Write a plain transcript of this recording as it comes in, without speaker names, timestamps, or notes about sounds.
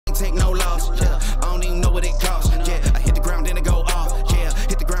take no loss. Yeah, I don't even know what it costs. Yeah, I hit the ground and it go off. Yeah,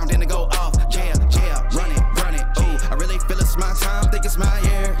 hit the ground and it go off. Yeah, yeah, run it. Ooh, I really feel it's my time. Think it's my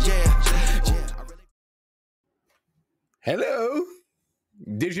year. Yeah, yeah. Hello.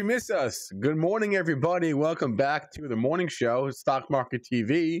 Did you miss us? Good morning, everybody. Welcome back to the morning show, Stock Market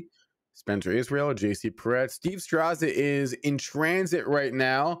TV. Spencer Israel, JC Parets. Steve Strazza is in transit right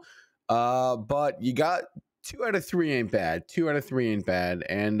now, but you got 2 out of 3 ain't bad. 2 out of 3 ain't bad.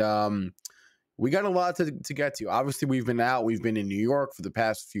 And we got a lot to get to. Obviously, we've been out. We've been in New York for the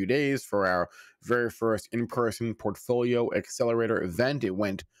past few days for our very first in-person portfolio accelerator event. It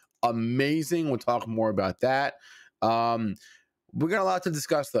went amazing. We'll talk more about that. We got a lot to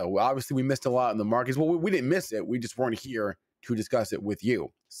discuss, though. Obviously, we missed a lot in the markets. Well, we didn't miss it. We just weren't here to discuss it with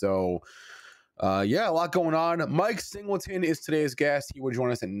you. So, yeah, a lot going on. Mike Singleton is today's guest. He will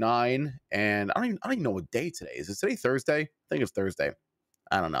join us at 9. And I don't even know what day today is. Is today Thursday? I think it's Thursday.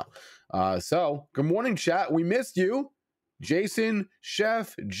 I don't know. So, good morning, chat. We missed you. Jason,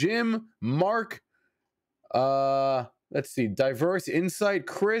 Chef, Jim, Mark. Let's see. Diverse Insight,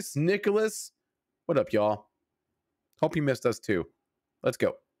 Chris, Nicholas. What up, y'all? Hope you missed us too. Let's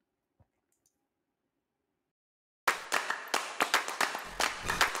go.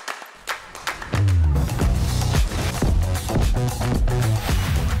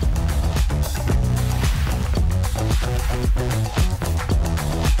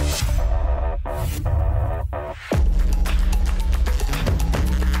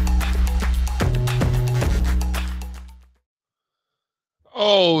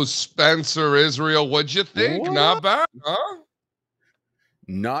 Oh, Spencer Israel, what'd you think? What? Not bad, huh?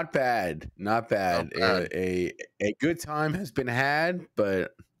 Not bad. Not bad. A good time has been had,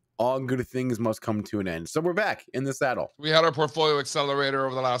 but all good things must come to an end. So we're back in the saddle. We had our portfolio accelerator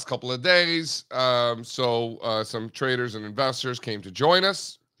over the last couple of days. So some traders and investors came to join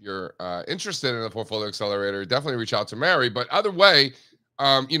us. If you're interested in the portfolio accelerator, definitely reach out to Mary. But either way,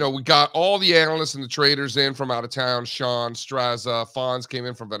 we got all the analysts and the traders in from out of town. Sean, Strazza, Fonz came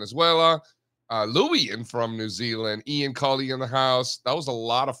in from Venezuela. Louis in from New Zealand. Ian Cully in the house. That was a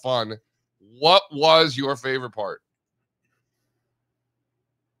lot of fun. What was your favorite part?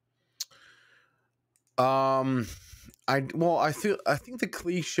 I think the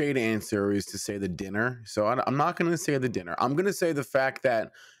cliched answer is to say the dinner. So I'm not going to say the dinner. I'm going to say the fact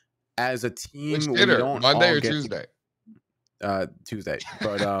that as a team, Which we dinner? don't Monday all or get Tuesday? Tuesday,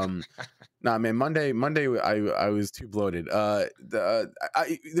 but nah, man, Monday I was too bloated.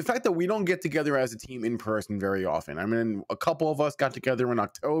 The fact that we don't get together as a team in person very often. I mean, a couple of us got together in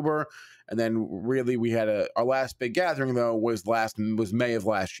October, and then really we had our last big gathering though was May of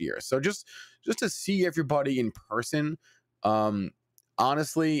last year. So just to see everybody in person,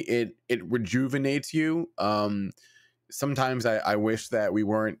 honestly, it rejuvenates you. Sometimes I wish that we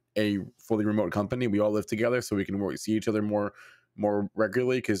weren't a fully remote company. We all live together so we can see each other more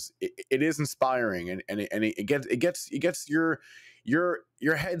regularly, because it is inspiring and it gets your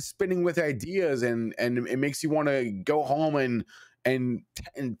head spinning with ideas, and it makes you want to go home and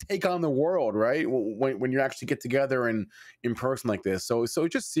take on the world, right? When you actually get together and in person like this. So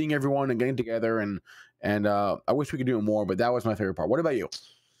just seeing everyone and getting together and I wish we could do it more, but that was my favorite part. What about you?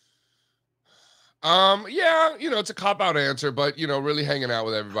 Yeah, it's a cop-out answer, but really hanging out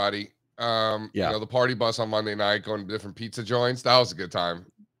with everybody. The party bus on Monday night, going to different pizza joints. That was a good time.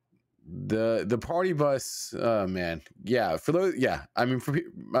 The party bus, man. Yeah, for those, yeah. I mean,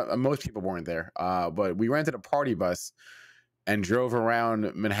 most people weren't there, but we rented a party bus and drove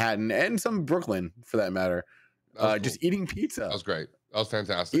around Manhattan and some Brooklyn, for that matter, That was just cool. eating pizza. That was great. That was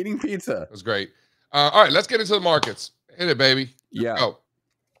fantastic. Eating pizza. That was great. All right, let's get into the markets. Hit it, baby. Yeah. Go.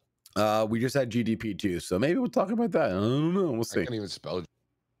 We just had GDP too, so maybe we'll talk about that. I don't know. We'll see. I can't even spell.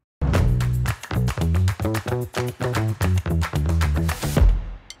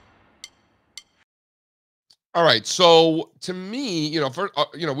 All right. So to me,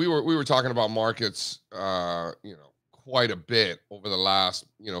 we were talking about markets, quite a bit over the last,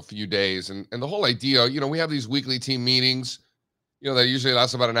 few days, and the whole idea, we have these weekly team meetings, that usually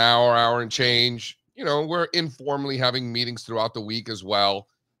last about an hour and change. We're informally having meetings throughout the week as well.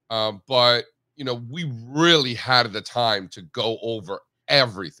 But we really had the time to go over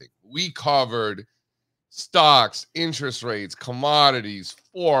everything. We covered stocks, interest rates, commodities,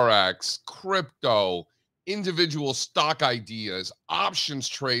 Forex, crypto, individual stock ideas, options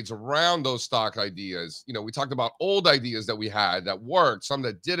trades around those stock ideas. We talked about old ideas that we had that worked, some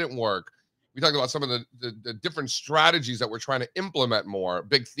that didn't work. We talked about some of the different strategies that we're trying to implement more. A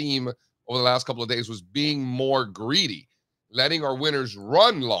big theme over the last couple of days was being more greedy. letting our winners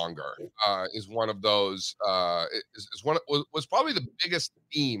run longer is one of those. Was probably the biggest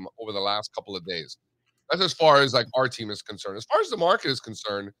theme over the last couple of days. That's as far as like our team is concerned. As far as the market is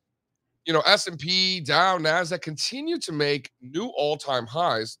concerned, S&P, Dow, NASDAQ continue to make new all-time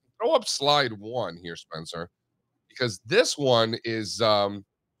highs. Throw up slide 1 here, Spencer, because this one is,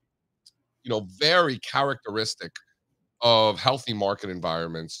 very characteristic of healthy market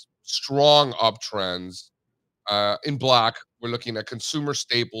environments, strong uptrends. In black, we're looking at consumer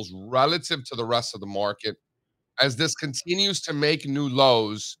staples relative to the rest of the market. As this continues to make new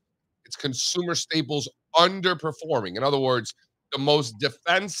lows, it's consumer staples underperforming. In other words, the most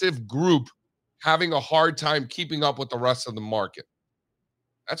defensive group having a hard time keeping up with the rest of the market.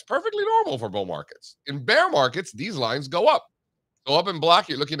 That's perfectly normal for bull markets. In bear markets, these lines go up. So up in black,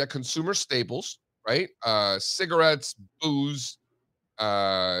 you're looking at consumer staples, right? Cigarettes, booze,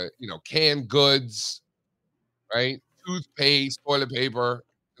 canned goods, right? Toothpaste, toilet paper,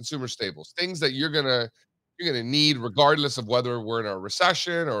 consumer staples, things that you're gonna need regardless of whether we're in a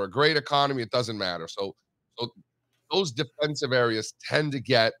recession or a great economy. It doesn't matter. So those defensive areas tend to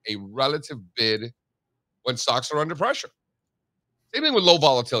get a relative bid when stocks are under pressure. Same thing with low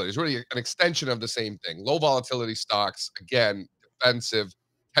volatility. It's really an extension of the same thing. Low volatility stocks, again, defensive,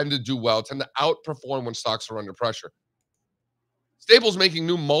 tend to do well, tend to outperform when stocks are under pressure. Staples making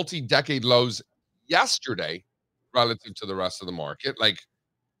new multi-decade lows yesterday relative to the rest of the market. Like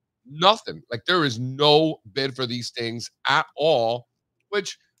nothing. Like there is no bid for these things at all,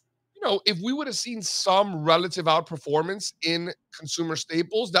 which, if we would have seen some relative outperformance in consumer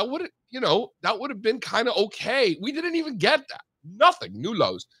staples, that would have been kind of okay. We didn't even get that. Nothing. New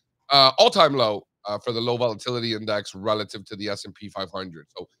lows. All-time low for the low volatility index relative to the S&P 500.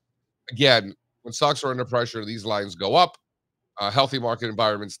 So again, when stocks are under pressure, these lines go up. Healthy market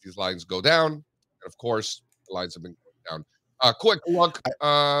environments, these lines go down. And of course, the lines have been going down. Quick look.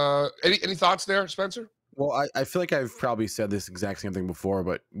 Any thoughts there, Spencer? Well, I feel like I've probably said this exact same thing before,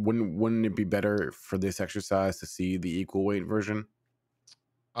 but wouldn't it be better for this exercise to see the equal weight version?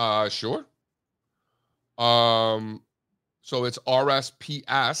 Sure. So it's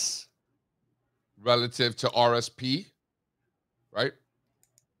RSPS relative to RSP, right?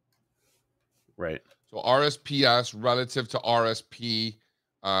 Right. So RSPS relative to RSP,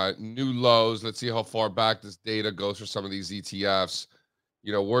 new lows. Let's see how far back this data goes for some of these ETFs.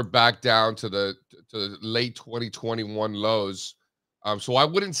 We're back down to the late 2021 lows. So I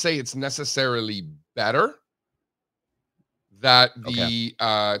wouldn't say it's necessarily better that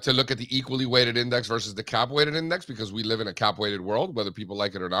to look at the equally weighted index versus the cap weighted index, because we live in a cap weighted world, whether people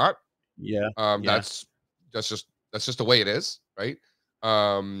like it or not. Yeah. That's just the way it is, right?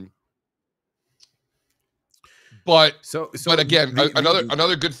 But again,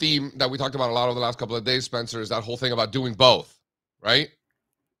 another good theme that we talked about a lot over the last couple of days, Spencer, is that whole thing about doing both, right?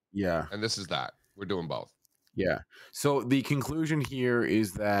 Yeah. And this is that. We're doing both. Yeah. So the conclusion here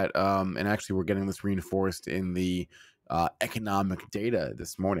is that, and actually we're getting this reinforced in the economic data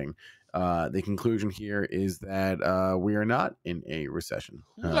this morning. The conclusion here is that we are not in a recession.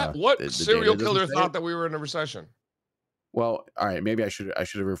 What serial killer thought that we were in a recession? Well, all right, maybe I should have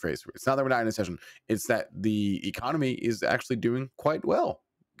rephrased. It's not that we're not in a recession. It's that the economy is actually doing quite well,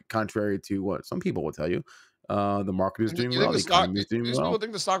 contrary to what some people will tell you. The market is doing well. The economy is doing well. People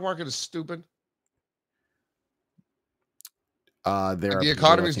think the stock market is stupid. The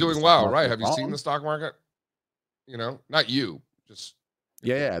economy is doing well, right? Have you seen the stock market? Not you. Just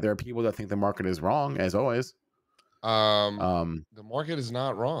yeah. There are people that think the market is wrong, as always. The market is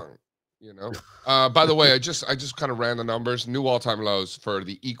not wrong. By the way, I just kind of ran the numbers. New all-time lows for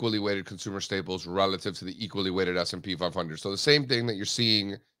the equally weighted consumer staples relative to the equally weighted S&P 500. So the same thing that you're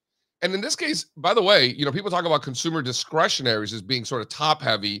seeing. And in this case, by the way, people talk about consumer discretionaries as being sort of top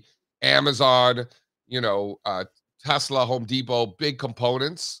heavy. Amazon, Tesla, Home Depot, big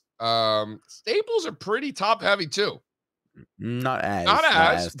components. Staples are pretty top heavy too. Not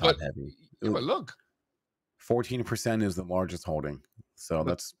as top heavy. But look, 14% is the largest holding. So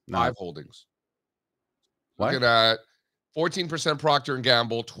that's 5 holdings. What? Looking at 14% Procter &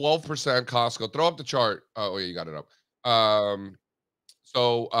 Gamble, 12% Costco. Throw up the chart. Oh, yeah, you got it up.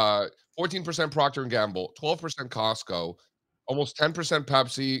 14% Procter & Gamble, 12% Costco, almost 10%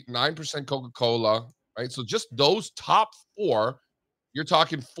 Pepsi, 9% Coca-Cola, right? So just those top 4, you're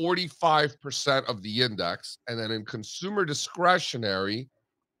talking 45% of the index. And then in consumer discretionary,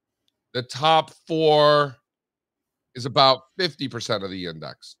 the top 4 is about 50% of the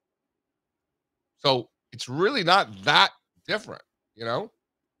index. So it's really not that different, The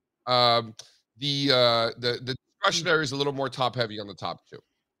discretionary is a little more top heavy on the top 2.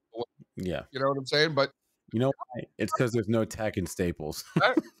 Yeah. You know what I'm saying? But You know why? It's because there's no tech in staples.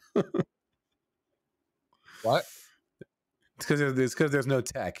 What? It's because there's no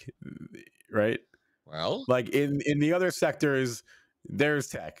tech, right? Well, Like in the other sectors, there's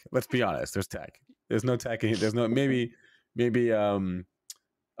tech. Let's be honest, there's tech. There's no tech. There's no maybe you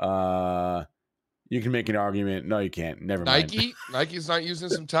can make an argument. No, you can't. Never mind. Nike's not using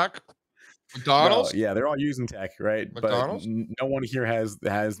some tech. No, McDonald's, yeah, they're all using tech, right? McDonald's. But no one here has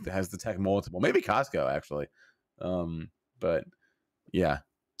the tech multiple. Maybe Costco actually, but yeah,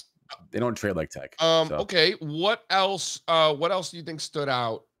 they don't trade like tech. So. Okay. What else? What else do you think stood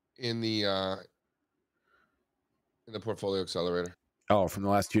out in the portfolio accelerator? Oh, from the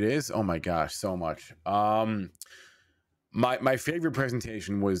last 2 days? Oh my gosh, so much. My favorite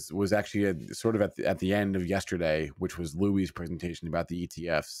presentation was actually sort of at the end of yesterday, which was Louis' presentation about the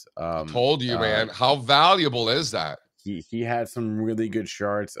ETFs. I told you, man. How valuable is that? He had some really good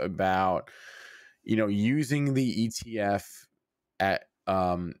charts about, using the ETF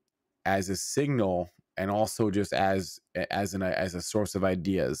as a signal and also just as a source of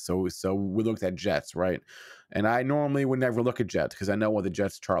ideas. So we looked at Jets, right? And I normally would never look at Jets because I know what the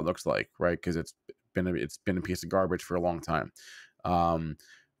Jets chart looks like, right? Because it's been a piece of garbage for a long time.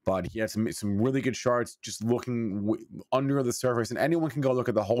 But he had some really good charts just looking under the surface, and anyone can go look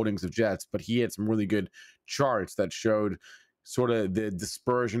at the holdings of Jets, but he had some really good charts that showed sort of the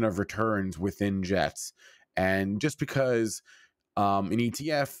dispersion of returns within Jets. And just because an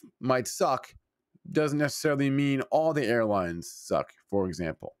ETF might suck doesn't necessarily mean all the airlines suck, for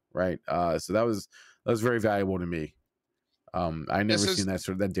example, right? So that was very valuable to me. I never seen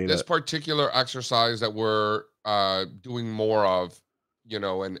that data. This particular exercise that we're doing more of,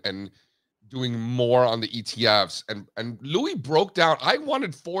 and doing more on the ETFs, and Louis broke down. I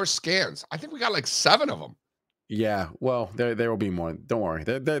wanted 4 scans. I think we got like 7 of them. Yeah, well, there will be more. Don't worry,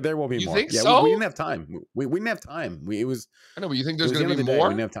 there will be more. You think yeah, so? We didn't have time. We didn't have time. I know, but you think there's going to be more?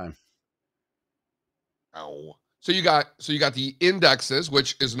 We didn't have time. Oh. So you got the indexes,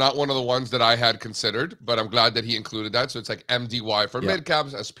 which is not one of the ones that I had considered, but I'm glad that he included that. So it's like MDY for mid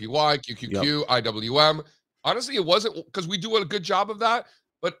caps, SPY, QQQ, IWM. Honestly, it wasn't because we do a good job of that,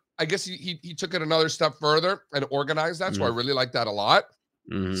 but I guess he took it another step further and organized that. So I really like that a lot.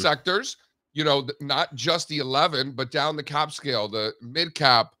 Sectors, not just the 11, but down the cap scale, the mid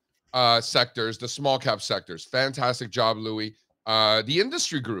cap sectors, the small cap sectors. Fantastic job, Louis. The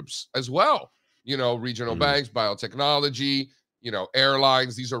industry groups as well. Regional banks, biotechnology,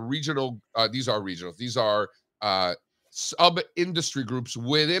 airlines. These are regional. These are regionals. These are sub-industry groups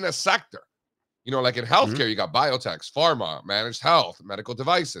within a sector. Like in healthcare, you got biotechs, pharma, managed health, medical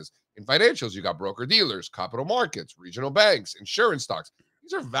devices. In financials, you got broker-dealers, capital markets, regional banks, insurance stocks.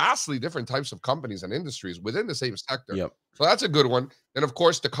 These are vastly different types of companies and industries within the same sector. So that's a good one. Then, of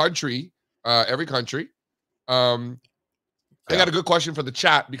course, the country, every country. I got a good question for the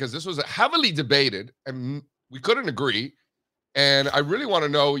chat because this was heavily debated and we couldn't agree. And I really want to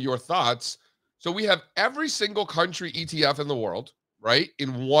know your thoughts. So we have every single country ETF in the world, right,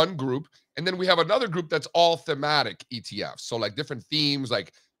 in one group. And then we have another group that's all thematic ETFs. So like different themes,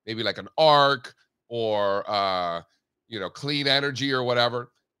 like maybe like an ARC or, clean energy or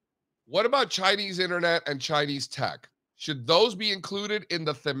whatever. What about Chinese internet and Chinese tech? Should those be included in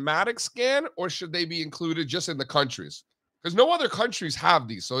the thematic scan or should they be included just in the countries? Because no other countries have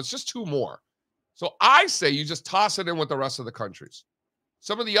these, so it's just 2 more. So I say you just toss it in with the rest of the countries.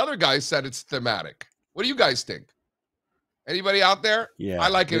 Some of the other guys said it's thematic. What do you guys think? Anybody out there? Yeah, I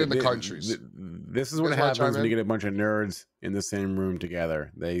like it in the countries. This is what happens when you get a bunch of nerds in the same room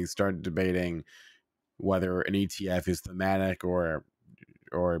together. They start debating whether an ETF is thematic or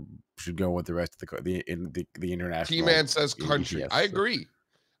should go with the rest of the international. T-Man says country. ETFs.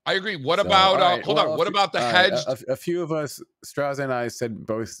 I agree. What about hold on? What about the hedged? A few of us, Strazza and I, said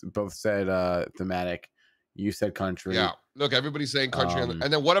both said thematic. You said country. Yeah. Look, everybody's saying country, and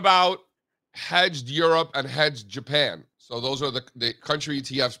then what about hedged Europe and hedged Japan? So those are the country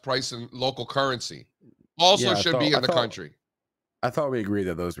ETFs priced in local currency. Also should be in the country. I thought we agreed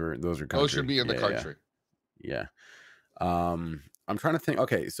that those were country. Those should be in the country. Yeah. I'm trying to think.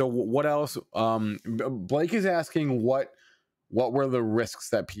 Okay, so what else? Blake is asking what were the risks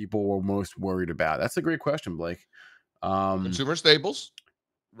that people were most worried about? That's a great question, Blake. Consumer staples,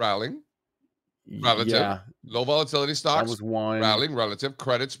 rallying, relative, low volatility stocks, that was one. Rallying, relative,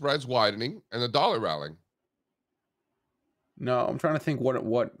 credit spreads widening, and the dollar rallying. No, I'm trying to think what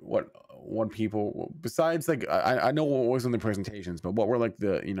people besides like I know what was in the presentations, but what were like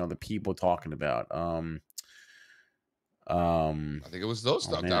the people talking about? I think it was those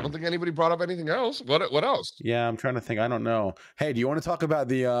stuff. I don't think anybody brought up anything else. What else? Yeah, I'm trying to think. I don't know. Hey, do you want to talk about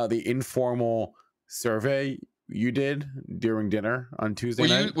the informal survey you did during dinner on Tuesday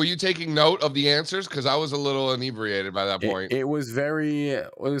night. Were you taking note of the answers? Because I was a little inebriated by that point. It was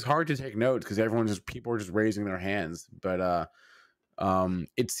hard to take notes because people were just raising their hands. But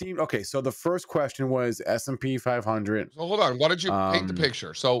it seemed okay. So the first question was S&P 500. So hold on. Why don't you paint the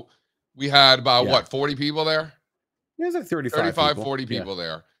picture? So we had about what, 40 people there? It was like 35 40 people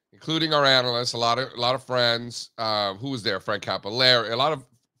there, including our analysts, a lot of friends. Who was there? Frank Capilleri, a lot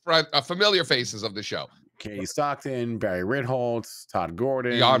of familiar faces of the show. Katie Stockton, Barry Ritholtz, Todd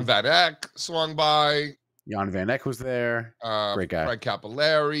Gordon. Jan Van Eck swung by. Jan Van Eck was there. Great guy. Frank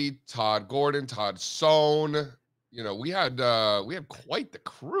Capilleri, Todd Gordon, Todd Sohn. You know, we had quite the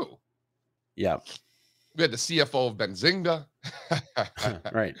crew. Yeah. We had the CFO of Benzinga.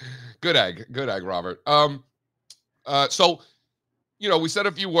 Right. Good egg, Robert. So, you know, we said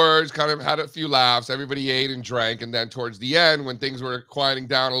a few words, kind of had a few laughs. Everybody ate and drank. And then towards the end, when things were quieting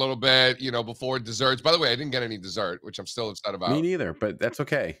down a little bit, you know, before desserts. By the way, I didn't get any dessert, which I'm still upset about. Me neither, but that's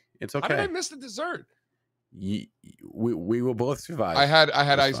okay. It's okay. How did I miss the dessert? We will both survive. I had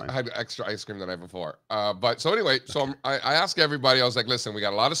extra ice cream the night before. But so anyway, so I asked everybody, I was like, listen, we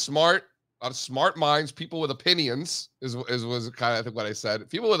got a lot of smart minds, people with opinions was kind of, I think, what I said.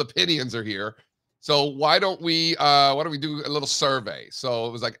 People with opinions are here. So why don't we do a little survey? So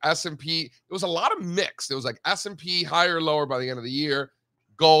it was like S&P. It was a lot of mix. It was like S&P higher or lower by the end of the year,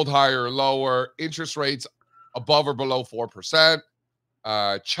 gold higher or lower, interest rates above or below 4%,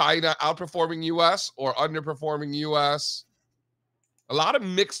 China outperforming U.S. or underperforming U.S. A lot of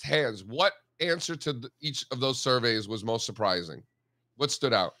mixed hands. What answer to each of those surveys was most surprising? What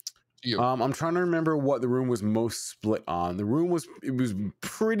stood out to you? I'm trying to remember what the room was most split on. The room was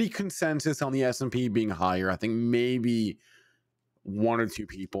pretty consensus on the S&P being higher. I think maybe one or two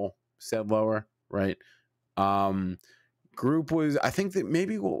people said lower, right? Group was, I think that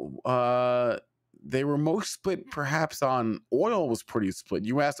maybe they were most split perhaps on oil. Was pretty split.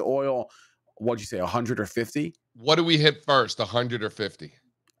 You asked oil, what'd you say, 100 or 50? What do we hit first, 100 or 50?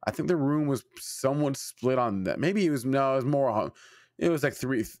 I think the room was somewhat split on that. Maybe it was more. It was like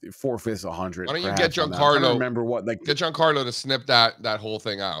 3/4 100. Why don't you get Giancarlo? Remember what get Giancarlo to snip that whole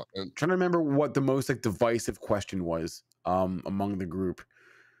thing out. I'm trying to remember what the most like divisive question was among the group.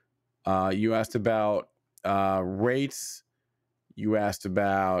 You asked about rates. You asked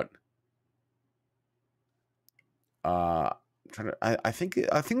about I think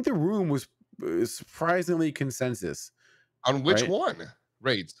the room was surprisingly consensus. On which one?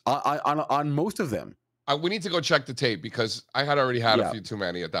 Rates? On most of them. We need to go check the tape because I had already had a few too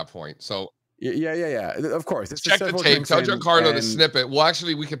many at that point. So yeah. Of course. Check the tape. Tell Giancarlo to snip it. Well,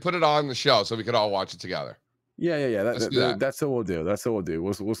 actually, we could put it on the show so we could all watch it together. Yeah. That's what we'll do.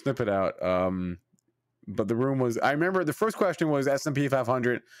 We'll snip it out. But the room was. I remember the first question was S&P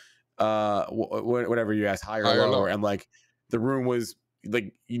 500. Whatever you asked, higher or lower, and like the room was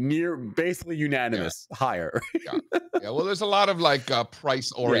like basically unanimous, higher. Yeah. Well, there's a lot of like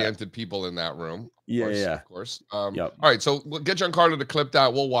price oriented people in that room. Of course. All right, so we'll get Giancarlo to clip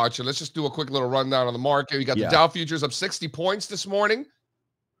that. We'll watch it. Let's just do a quick little rundown on the market. We got the Dow futures up 60 points this morning.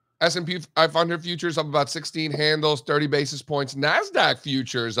 S&P 500 futures up about 16 handles, 30 basis points. NASDAQ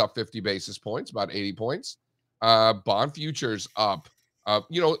futures up 50 basis points, about 80 points. Bond futures up.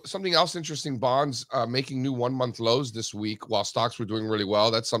 Something else interesting, bonds making new 1-month lows this week while stocks were doing really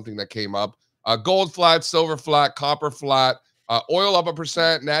well. That's something that came up. Gold flat, silver flat, copper flat, oil up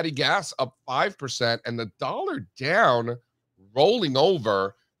 1%, natty gas up 5%, and the dollar down, rolling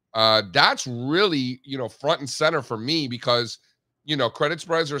over. That's really, front and center for me because, credit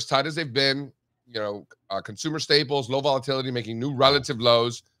spreads are as tight as they've been. Consumer staples, low volatility, making new relative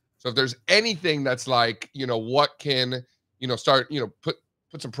lows. So if there's anything that's like, what can start,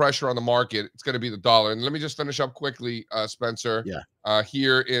 put some pressure on the market, it's going to be the dollar. And let me just finish up quickly, Spencer.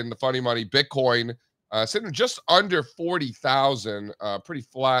 Here in the funny money, Bitcoin sitting just under 40,000, pretty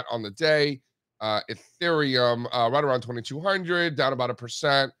flat on the day. Ethereum right around 2,200, down about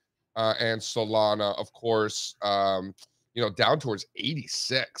 1%. And Solana, of course, down towards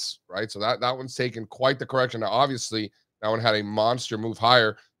 86, right? So that one's taken quite the correction. Now, obviously, that one had a monster move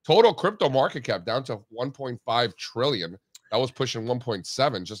higher. Total crypto market cap down to 1.5 trillion. That was pushing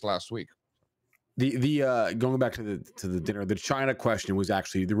 1.7 just last week. The going back to the dinner, the China question was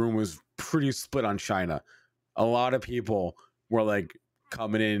actually, the room was pretty split on China. A lot of people were like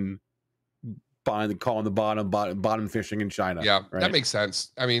coming in, calling the bottom fishing in China. Yeah, right? That makes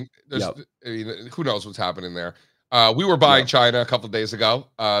sense. I mean, who knows what's happening there? We were buying China a couple of days ago,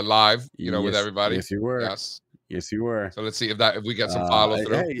 live, with everybody. Yes, you were. Yes. Yes, you were. So let's see if we get some follow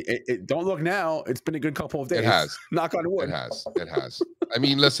through. Hey, don't look now. It's been a good couple of days. It has. Knock on wood. It has. It has. I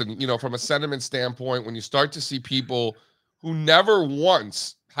mean, listen, from a sentiment standpoint, when you start to see people who never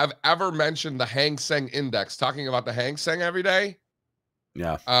once have ever mentioned the Hang Seng Index talking about the Hang Seng every day,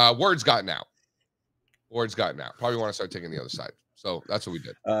 yeah, word's gotten out. Word's gotten out. Probably want to start taking the other side. So that's what we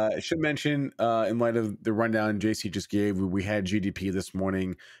did. I should mention, in light of the rundown JC just gave, we had GDP this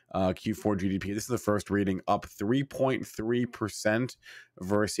morning, Q4 GDP. This is the first reading, up 3.3%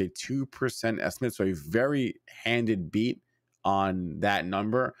 versus a 2% estimate. So a very handed beat on that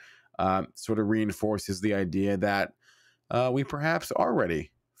number. Sort of reinforces the idea that we perhaps are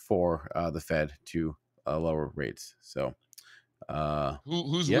ready for the Fed to lower rates. So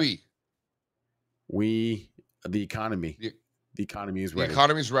who's yeah. we? The economy. The economy is ready. The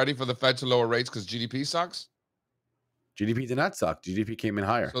economy is ready for the Fed to lower rates because GDP sucks? GDP did not suck. GDP came in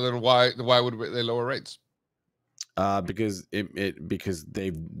higher. So then why would they lower rates? Because because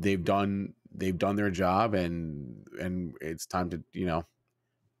they've done their job, and it's time to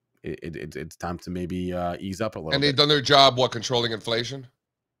it's time to maybe ease up a little. And they've done their job, controlling inflation?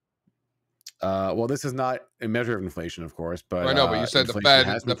 Well, this is not a measure of inflation, of course, but I know, but you said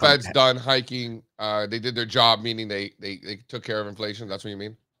the Fed's done hiking. They did their job, meaning they took care of inflation. That's what you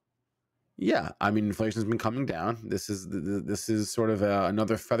mean? Yeah, I mean, inflation's been coming down. This is sort of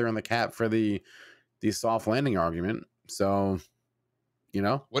another feather in the cap for the soft landing argument. So,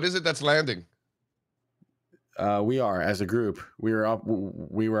 what is it that's landing? We are, as a group, we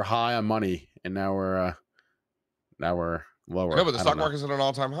were high on money, and now we're lower. No, but the stock market's at an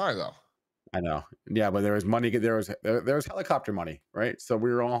all-time high, though. I know. Yeah, but there was money. There was helicopter money, right? So we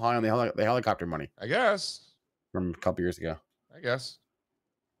were all high on the helicopter money. I guess. From a couple years ago. I guess.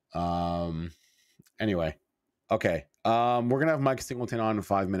 Anyway, okay. We're gonna have Mike Singleton on in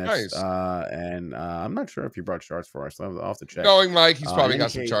 5 minutes. Nice. And I'm not sure if you brought charts for us. I'll have to check. Knowing Mike, he's probably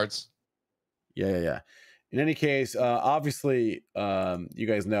got some charts. Yeah. In any case, obviously, you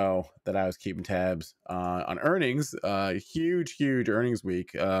guys know that I was keeping tabs on earnings. Huge earnings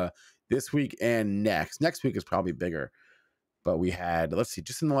week. This week and next. Next week is probably bigger. But we had, let's see,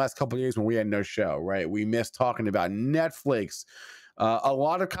 just in the last couple of years when we had no show, right? We missed talking about Netflix. A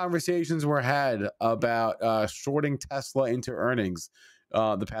lot of conversations were had about shorting Tesla into earnings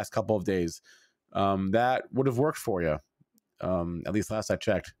the past couple of days. That would have worked for you, at least last I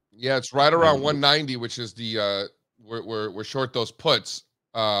checked. Yeah, it's right around 190, which is the we're short those puts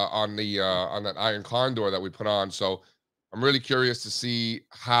on that iron condor that we put on. So I'm really curious to see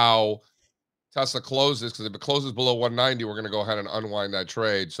how Tesla closes, because if it closes below 190, we're going to go ahead and unwind that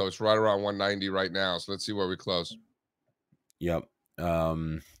trade. So it's right around 190 right now. So let's see where we close. Yep.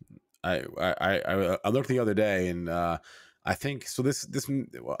 I looked the other day, and I think so. This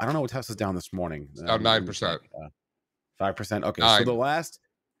I don't know what Tesla's down this morning. Down 9%. 5%. Okay, 9. So the last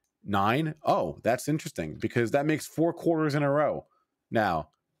 9. Oh, that's interesting, because that makes 4 quarters in a row now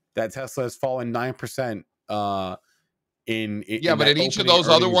that Tesla has fallen 9%. But in each of those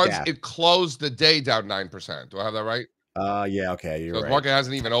other ones, it closed the day down 9%. Do I have that right? Yeah. Okay, you're right. The market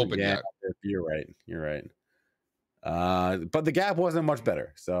hasn't even opened yet. You're right. But the gap wasn't much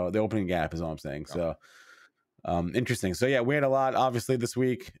better. So the opening gap is all I'm saying. So, interesting. So yeah, we had a lot obviously this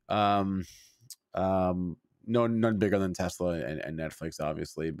week. None bigger than Tesla and Netflix,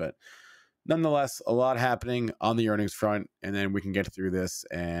 obviously, but nonetheless, a lot happening on the earnings front, and then we can get through this,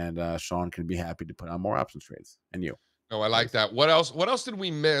 and Sean can be happy to put on more options trades. And you. No, I like that. What else did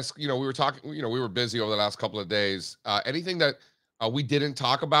we miss? We were talking, we were busy over the last couple of days. Anything that we didn't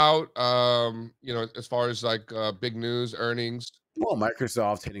talk about, as far as like big news, earnings? Well,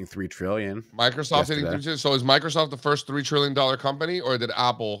 Microsoft hitting $3 trillion. Microsoft hitting $3 trillion. So is Microsoft the first $3 trillion company, or did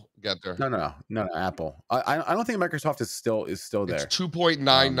Apple get there? No, Apple. I don't think Microsoft is still there. It's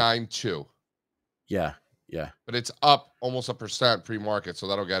 2.992. Yeah. But it's up almost 1% pre-market, so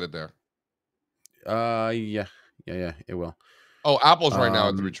that'll get it there. Yeah, it will. Oh, Apple's right now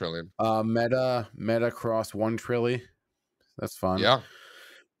at $3 trillion. Meta crossed $1 trillion. That's fun. Yeah.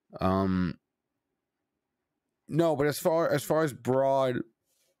 No, but as far as broad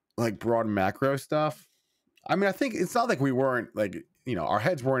macro stuff, I mean, I think it's not like we weren't our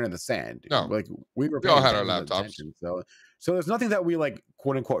heads weren't in the sand. No, like we all had our laptops. So there's nothing that we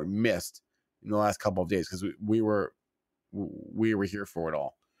quote unquote missed in the last couple of days, because we were here for it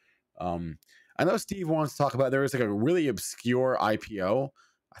all. I know Steve wants to talk about, there was a really obscure IPO,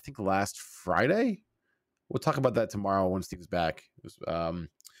 I think last Friday. We'll talk about that tomorrow when Steve's back. It was,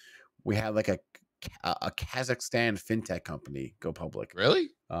 we had a Kazakhstan fintech company go public. Really?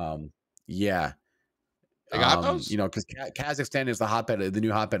 Yeah. They got those? Because Kazakhstan is the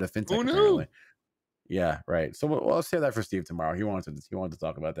new hotbed of fintech. Who knew? Apparently. Yeah, right. So we'll save that for Steve tomorrow. He wanted to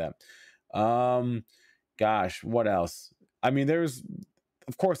talk about that. Gosh, what else? I mean,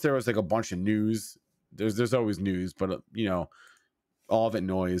 of course, there was like a bunch of news. There's always news, but you know, all of it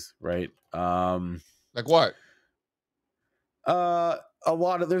noise, right? Like what? There's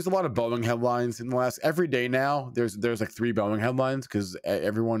a lot of Boeing headlines in the last every day now. There's like 3 Boeing headlines because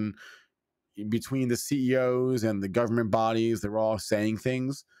everyone between the CEOs and the government bodies, they're all saying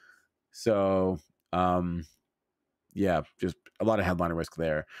things. So, yeah, just a lot of headline risk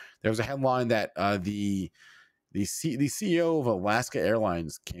there. There was a headline that the CEO of Alaska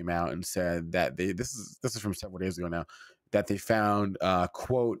Airlines came out and said that this is from several days ago now, that they found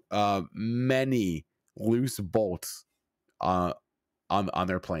quote many loose bolts on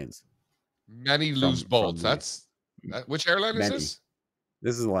their planes. Many loose bolts. Which airline is this?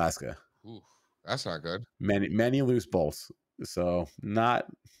 This is Alaska. Ooh, that's not good. Many loose bolts. So not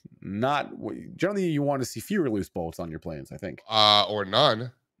generally you want to see fewer loose bolts on your planes, I think. Or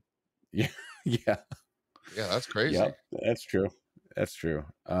none. Yeah. Yeah, that's crazy. Yep, that's true.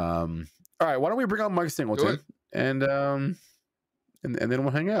 All right, why don't we bring on Mike Singleton and then we'll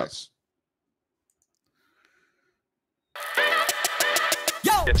hang out. Nice.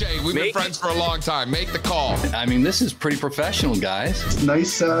 Yo, Jay, we've been friends for a long time. Make the call. I mean, this is pretty professional, guys.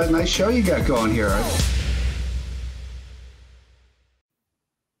 Nice show you got going here.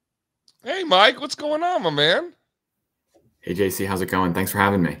 Hey, Mike, what's going on, my man? Hey, JC, how's it going? Thanks for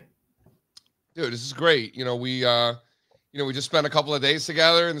having me. Dude, this is great. We just spent a couple of days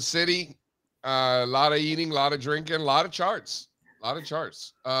together in the city. A lot of eating, a lot of drinking, a lot of charts.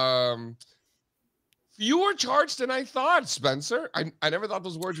 Fewer charts than I thought, Spencer. I never thought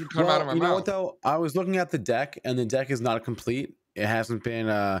those words would come out of my mouth. You know what, though? I was looking at the deck, and the deck is not complete. It hasn't been,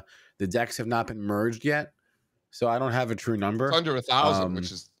 the decks have not been merged yet, so I don't have a true number. It's under 1,000,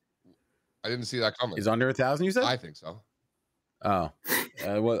 which is, I didn't see that coming. Is under 1,000, you said? I think so. Oh,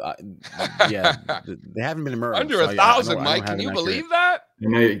 yeah, they haven't been merged. Under 1,000, Mike. Can you believe that? You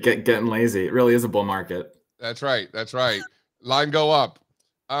know, you're getting lazy. It really is a bull market. That's right. Line go up.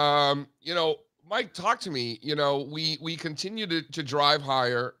 Mike, talk to me. We continue to drive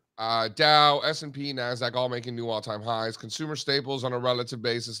higher. Dow, S&P, NASDAQ all making new all-time highs. Consumer staples on a relative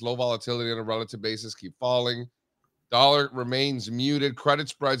basis, low volatility on a relative basis keep falling. Dollar remains muted. Credit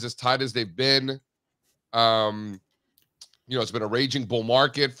spreads as tight as they've been. It's been a raging bull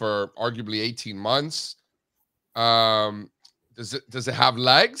market for arguably 18 months. Does it have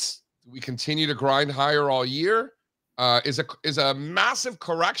legs? Do we continue to grind higher all year? Is a massive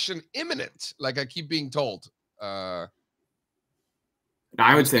correction imminent, like I keep being told? I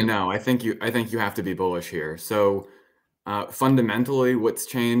would say no. I think you have to be bullish here. So fundamentally, what's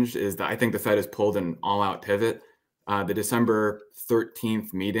changed is that I think the Fed has pulled an all-out pivot. The December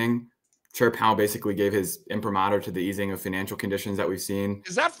 13th meeting, Chair Powell basically gave his imprimatur to the easing of financial conditions that we've seen.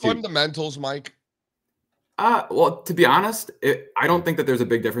 Is that fundamentals, Mike? Well, to be honest, I don't think that there's a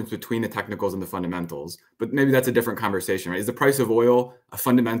big difference between the technicals and the fundamentals, but maybe that's a different conversation, right? Is the price of oil a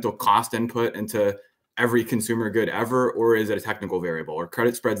fundamental cost input into every consumer good ever, or is it a technical variable? Or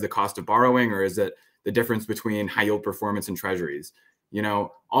credit spreads the cost of borrowing, or is it the difference between high yield performance and treasuries?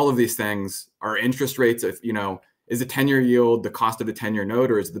 All of these things are interest rates. Is the 10-year yield the cost of the 10-year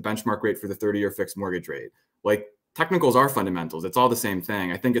note, or is it the benchmark rate for the 30-year fixed mortgage rate? Like, technicals are fundamentals. It's all the same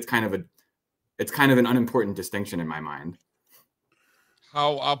thing. I think it's kind of an unimportant distinction in my mind.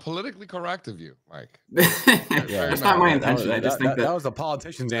 How politically correct of you, Mike. That's not my intention. I just think that was a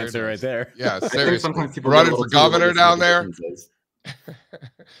politician's answer right there. Yeah, seriously. Sometimes people running for governor down there.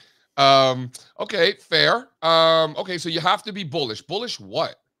 Okay, fair. Okay, so you have to be bullish. Bullish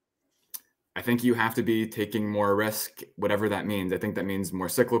what? I think you have to be taking more risk, whatever that means. I think that means more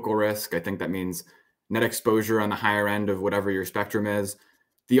cyclical risk. I think that means net exposure on the higher end of whatever your spectrum is.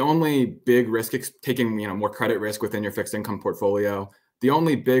 The only big risk, taking more credit risk within your fixed income portfolio. The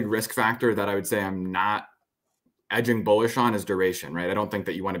only big risk factor that I would say I'm not edging bullish on is duration, right? I don't think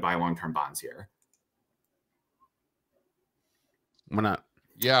that you want to buy long-term bonds here. Why not?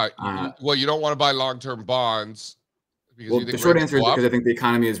 Yeah, you don't want to buy long-term bonds. Well, the short answer is because I think the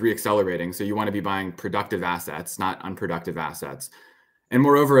economy is reaccelerating. So you want to be buying productive assets, not unproductive assets. And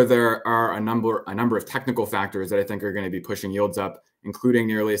moreover, there are a number of technical factors that I think are going to be pushing yields up, including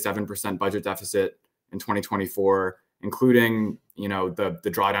nearly a 7% budget deficit in 2024, including the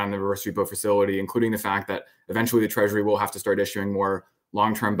drawdown in the reverse repo facility, including the fact that eventually the Treasury will have to start issuing more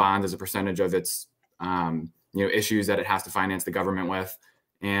long-term bonds as a percentage of its issues that it has to finance the government with.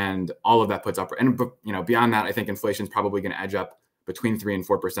 And all of that puts up, and beyond that, I think inflation is probably going to edge up between 3% and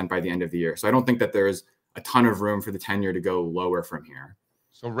 4% by the end of the year. So I don't think that there's a ton of room for the 10-year to go lower from here.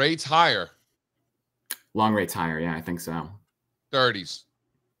 So rates higher. Long rates higher. Yeah, I think so. 30s.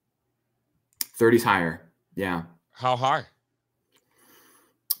 30s higher. Yeah. How high?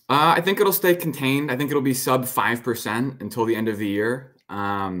 I think it'll stay contained. I think it'll be sub 5% until the end of the year.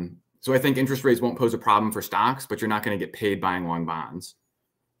 So I think interest rates won't pose a problem for stocks, but you're not going to get paid buying long bonds.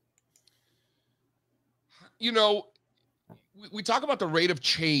 You know, we talk about the rate of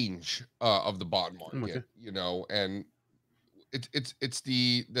change of the bond market, Okay. you know, and it's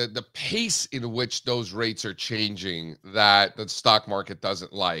the pace in which those rates are changing that the stock market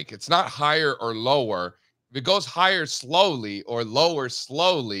doesn't like. It's not higher or lower. If it goes higher slowly or lower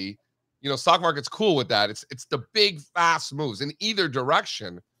slowly, you know, stock market's cool with that. It's the big fast moves in either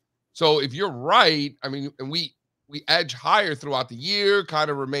direction. So if you're right, I mean, and we edge higher throughout the year, kind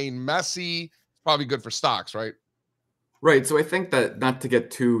of remain messy, it's probably good for stocks, right? Right. So I think that, not to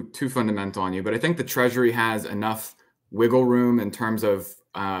get too fundamental on you, but I think the Treasury has enough wiggle room in terms of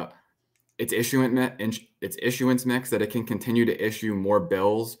its issuance mix that it can continue to issue more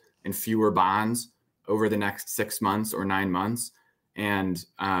bills and fewer bonds over the next 6 months or 9 months. And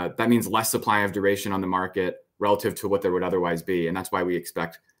that means less supply of duration on the market relative to what there would otherwise be. And that's why we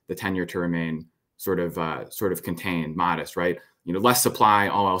expect the 10-year to remain sort of contained, modest, right? You know, less supply,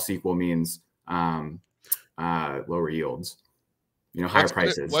 all else equal, means lower yields, you know, higher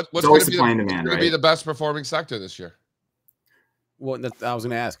prices. What's always going supply and demand, to be the best performing sector this year? Well, I was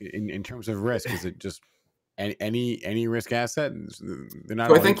going to ask, in terms of risk, is it just any risk asset? They're not.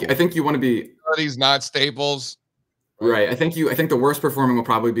 So I think you want to be utilities, not staples. Right. I think the worst performing will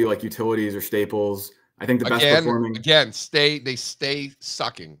probably be like utilities or staples. I think the best performing they stay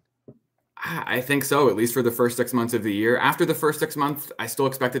sucking. I think so, at least for the first 6 months of the year. After the first 6 months, I still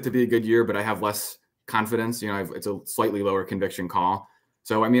expect it to be a good year, but I have less confidence. You know, it's a slightly lower conviction call.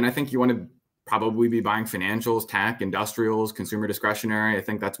 So, I mean, I think you want to probably be buying financials, tech, industrials, consumer discretionary. I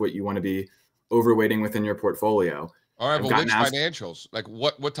think that's what you want to be overweighting within your portfolio. All right, but which financials? Like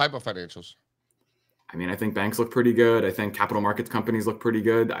what type of financials? I mean, I think banks look pretty good. I think capital markets companies look pretty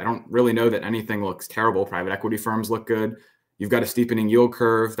good. I don't really know that anything looks terrible. Private equity firms look good. You've got a steepening yield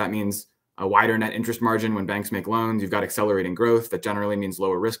curve. That means a wider net interest margin when banks make loans. You've got accelerating growth. That generally means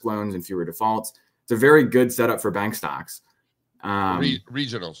lower risk loans and fewer defaults. It's a very good setup for bank stocks.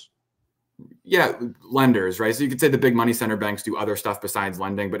 Regionals. Yeah, lenders, right? So you could say the big money center banks do other stuff besides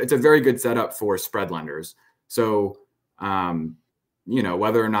lending, but it's a very good setup for spread lenders. So, you know,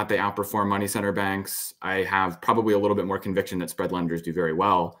 whether or not they outperform money center banks, I have probably a little bit more conviction that spread lenders do very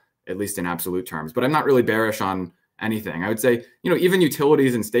well, at least in absolute terms. But I'm not really bearish on anything. I would say, you know, even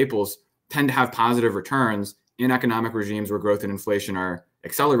utilities and staples tend to have positive returns in economic regimes where growth and inflation are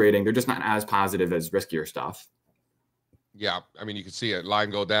accelerating. They're just not as positive as riskier stuff. Yeah, I mean, you can see it line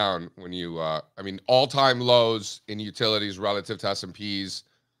go down when you, I mean, all-time lows in utilities relative to S&Ps,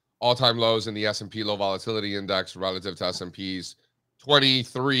 all-time lows in the S&P low volatility index relative to S&Ps,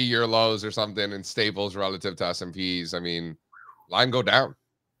 23-year lows or something in staples relative to S&Ps. I mean, line go down.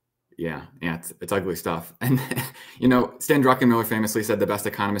 Yeah, it's ugly stuff. And, you know, Stan Druckenmiller famously said the best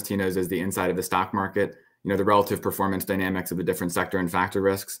economist he knows is the inside of the stock market, you know, the relative performance dynamics of the different sector and factor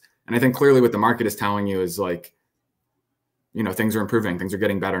risks. And I think clearly what the market is telling you is like, you know, things are improving, things are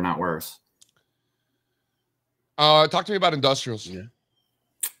getting better, not worse. Talk to me about industrials. Yeah.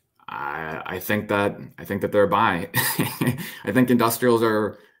 I think that they're a buy. I think industrials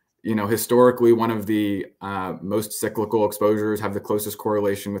are, you know, historically one of the most cyclical exposures, have the closest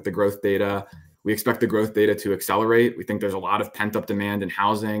correlation with the growth data. We expect the growth data to accelerate. We think there's a lot of pent up demand in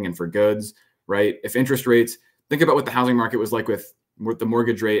housing and for goods, right? If interest rates, think about what the housing market was like with the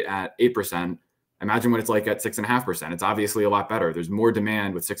mortgage rate at 8%. Imagine what it's like at 6.5%. It's obviously a lot better. There's more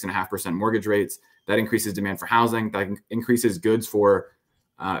demand with 6.5% mortgage rates. That increases demand for housing. That increases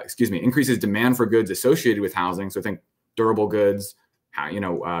increases demand for goods associated with housing. So think durable goods,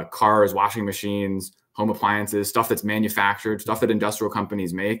 cars, washing machines, home appliances, stuff that's manufactured, stuff that industrial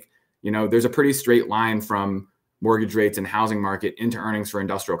companies make. You know, there's a pretty straight line from mortgage rates and housing market into earnings for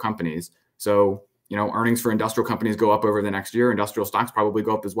industrial companies. So, you know, earnings for industrial companies go up over the next year. Industrial stocks probably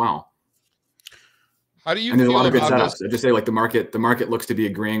go up as well. How do you? And there's a lot of good about setups. I just say like the market looks to be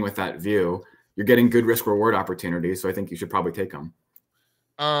agreeing with that view. You're getting good risk reward opportunities, so I think you should probably take them.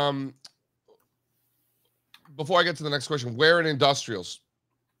 Before I get to the next question, where in industrials,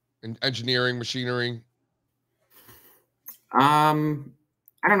 in engineering, machinery? I don't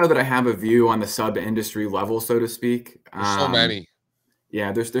know that I have a view on the sub industry level, so to speak. There's so many.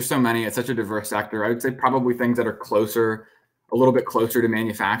 Yeah, there's so many. It's such a diverse sector. I would say probably things that are a little bit closer to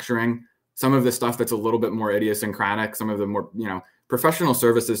manufacturing. Some of the stuff that's a little bit more idiosyncratic, some of the more, you know, professional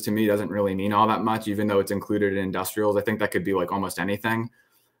services to me doesn't really mean all that much, even though it's included in industrials. I think that could be like almost anything.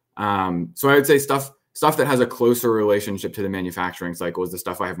 So I would say stuff, stuff that has a closer relationship to the manufacturing cycle is the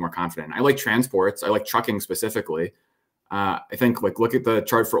stuff I have more confidence in. I like transports. I like trucking specifically. I think like look at the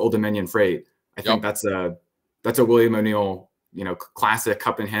chart for Old Dominion Freight. I think that's a William O'Neill, classic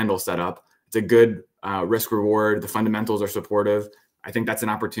cup and handle setup. It's a good risk reward. The fundamentals are supportive. I think that's an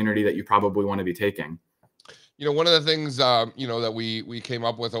opportunity that you probably want to be taking. One of the things that we came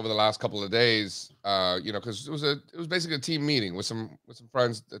up with over the last couple of days, because it was basically a team meeting with some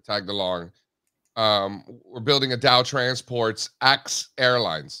friends that tagged along. We're building a Dow Transports X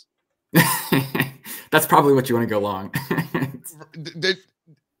Airlines. That's probably what you want to go long.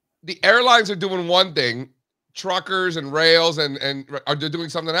 The airlines are doing one thing, truckers and rails and are they doing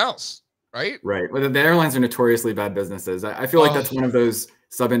something else, right? Right. Well, the airlines are notoriously bad businesses. I feel like that's one of those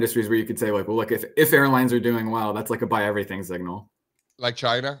sub-industries where you could say like, well, look, if airlines are doing well, that's like a buy everything signal. Like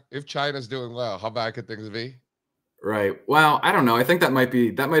China. If China's doing well, how bad could things be? Right. Well, I don't know. I think that might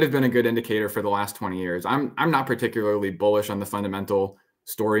have been a good indicator for the last 20 years. I'm not particularly bullish on the fundamental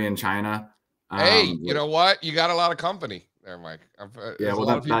story in China. Hey, you know what? You got a lot of company there, Mike. Yeah, well,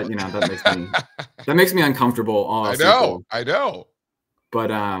 that makes me uncomfortable. I know. But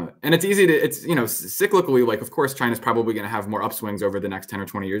and it's easy to cyclically, like, of course, China's probably going to have more upswings over the next 10 or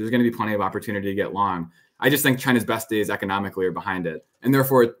 20 years. There's going to be plenty of opportunity to get long. I just think China's best days economically are behind it, and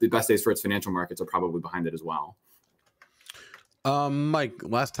therefore the best days for its financial markets are probably behind it as well. Mike,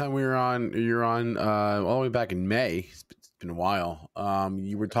 last time you're on all the way back in May. It's been a while.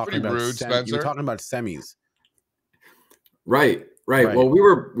 You were talking about semis. Right. Well, we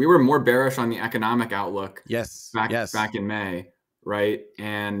were more bearish on the economic outlook. Back in May, right?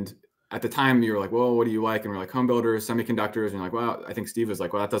 And at the time, you were like, "Well, what do you like?" And we're like, "Home builders, semiconductors." And you're like, "Well," I think Steve was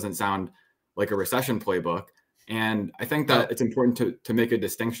like, "Well, that doesn't sound like a recession playbook." And I think that it's important to make a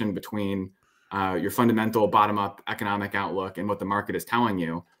distinction between your fundamental bottom-up economic outlook and what the market is telling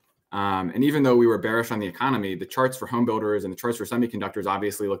you. And even though we were bearish on the economy, the charts for home builders and the charts for semiconductors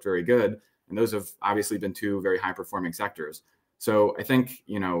obviously looked very good. And those have obviously been two very high-performing sectors. So I think,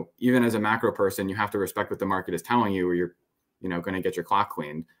 even as a macro person, you have to respect what the market is telling you, or you're, going to get your clock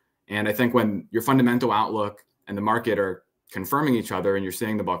cleaned. And I think when your fundamental outlook and the market are confirming each other and you're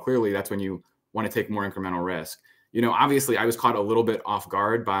seeing the ball clearly, that's when you want to take more incremental risk. Obviously I was caught a little bit off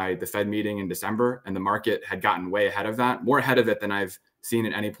guard by the Fed meeting in December, and the market had gotten way ahead of that, more ahead of it than I've seen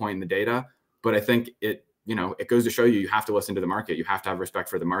at any point in the data. But I think it goes to show you have to listen to the market. You have to have respect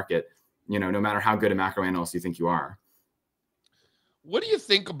for the market, no matter how good a macro analyst you think you are. What do you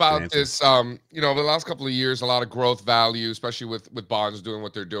think about this? Over the last couple of years, a lot of growth value, especially with bonds doing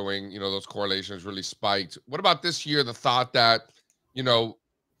what they're doing, those correlations really spiked. What about this year? The thought that,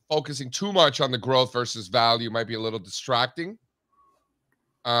 focusing too much on the growth versus value might be a little distracting,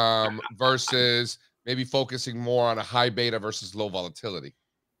 versus maybe focusing more on a high beta versus low volatility.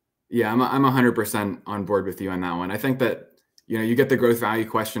 Yeah, I'm 100% on board with you on that one. I think that, you get the growth value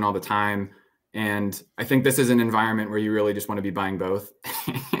question all the time. And I think this is an environment where you really just want to be buying both.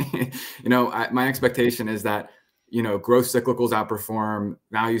 My expectation is that, growth cyclicals outperform,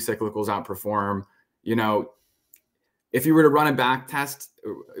 value cyclicals outperform. If you were to run a back test,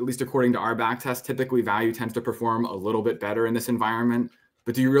 at least according to our back test, typically value tends to perform a little bit better in this environment.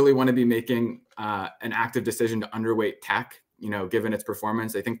 But do you really want to be making an active decision to underweight tech, given its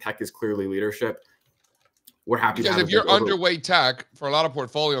performance? I think tech is clearly leadership. We're happy because if you're underweight tech, for a lot of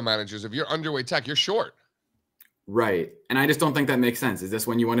portfolio managers, if you're underweight tech, you're short. Right. And I just don't think that makes sense. Is this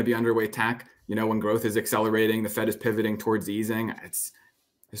when you want to be underweight tech? When growth is accelerating, the Fed is pivoting towards easing. It's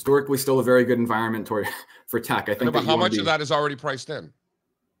historically still a very good environment for tech. I think. But how much of that is already priced in?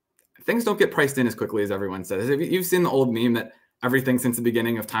 Things don't get priced in as quickly as everyone says. You've seen the old meme that everything since the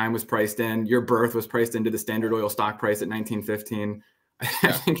beginning of time was priced in. Your birth was priced into the Standard Oil stock price at 1915.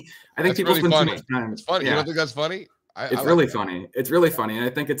 I think people spend too much time. It's funny. Yeah. You don't think that's funny? It's really funny. It's really funny. And I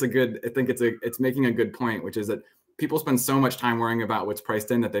think it's making a good point, which is that people spend so much time worrying about what's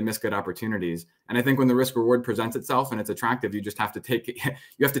priced in that they miss good opportunities. And I think when the risk reward presents itself and it's attractive, you just have to take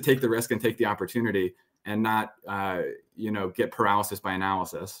the risk and take the opportunity and not, get paralysis by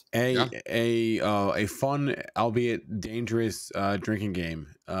analysis. A fun, albeit dangerous drinking game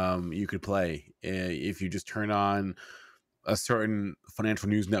you could play if you just turn on a certain financial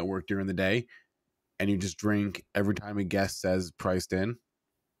news network during the day and you just drink every time a guest says priced in.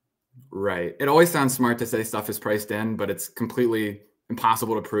 Right. It always sounds smart to say stuff is priced in, but it's completely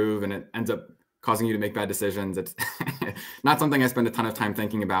impossible to prove, and it ends up causing you to make bad decisions. It's not something I spend a ton of time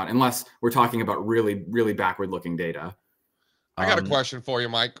thinking about unless we're talking about really, really backward looking data. I got a question for you,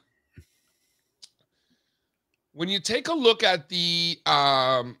 Mike. When you take a look at the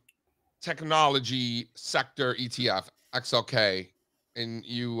technology sector ETF, XLK, and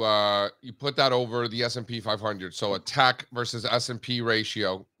you put that over the S&P 500, so a tech versus S&P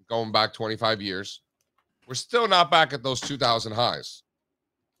ratio going back 25 years, we're still not back at those 2000 highs.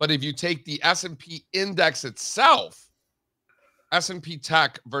 But if you take the S&P index itself, S&P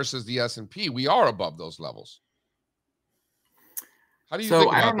tech versus the S&P, we are above those levels. How do you think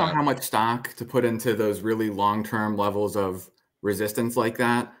about that? I don't know how much stock to put into those really long-term levels of resistance like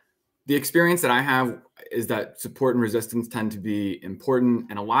that. The experience that I have is that support and resistance tend to be important,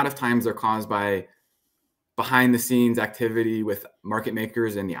 and a lot of times they're caused by behind-the-scenes activity with market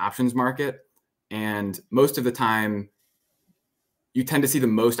makers in the options market. And most of the time, you tend to see the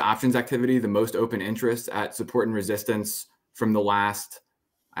most options activity, the most open interest at support and resistance from the last,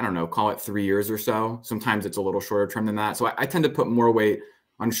 I don't know, call it 3 years or so. Sometimes it's a little shorter term than that. So I tend to put more weight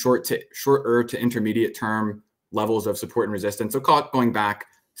on shorter to intermediate term levels of support and resistance. So call it going back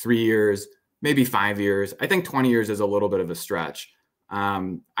 3 years, maybe 5 years. I think 20 years is a little bit of a stretch.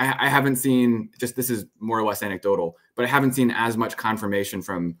 I haven't seen, just this is more or less anecdotal, but I haven't seen as much confirmation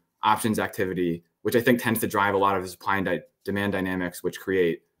from options activity, which I think tends to drive a lot of the supply and demand dynamics, which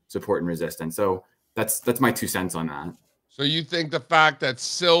create support and resistance. So that's my 2 cents on that. So you think the fact that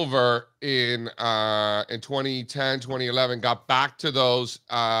silver in 2010, 2011 got back to those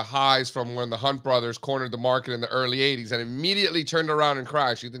highs from when the Hunt brothers cornered the market in the early 80s and immediately turned around and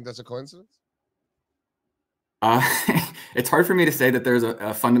crashed, you think that's a coincidence? It's hard for me to say that there's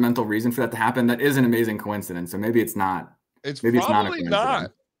a fundamental reason for that to happen. That is an amazing coincidence. So maybe it's not. Maybe it's not a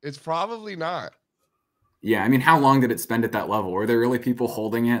coincidence. It's probably not. Yeah. I mean, how long did it spend at that level? Were there really people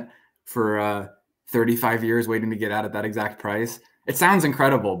holding it for 35 years waiting to get out at that exact price? It sounds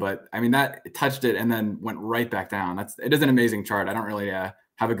incredible, but I mean, that it touched it and then went right back down. It is an amazing chart. I don't really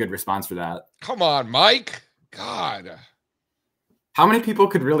have a good response for that. Come on, Mike. God. How many people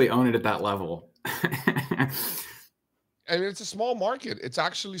could really own it at that level? I mean, it's a small market. It's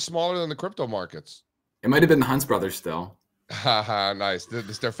actually smaller than the crypto markets. It might have been the Hunts brothers still. Nice.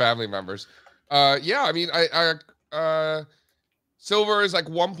 It's their family members. Yeah, I mean, silver is like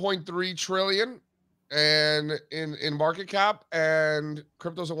 1.3 trillion and in market cap, and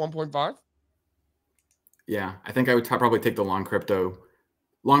crypto's at 1.5. Yeah, I think I would probably take the long crypto,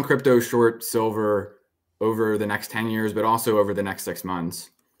 short silver over the next 10 years, but also over the next 6 months.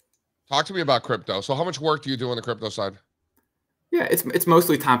 Talk to me about crypto. So how much work do you do on the crypto side? Yeah, it's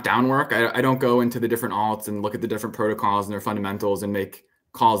mostly top-down work. I don't go into the different alts and look at the different protocols and their fundamentals and make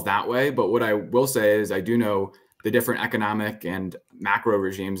calls that way. But what I will say is I do know the different economic and macro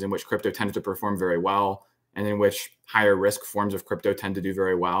regimes in which crypto tends to perform very well and in which higher risk forms of crypto tend to do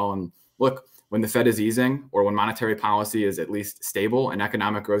very well. And look, when the Fed is easing or when monetary policy is at least stable and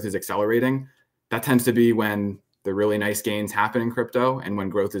economic growth is accelerating, that tends to be when the really nice gains happen in crypto. And when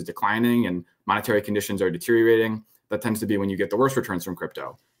growth is declining and monetary conditions are deteriorating, that tends to be when you get the worst returns from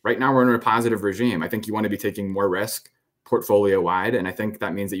crypto. Right now, we're in a positive regime. I think you want to be taking more risk portfolio wide. And I think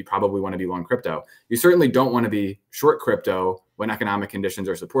that means that you probably want to be long crypto. You certainly don't want to be short crypto when economic conditions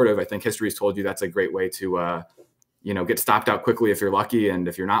are supportive. I think history has told you that's a great way to, get stopped out quickly if you're lucky. And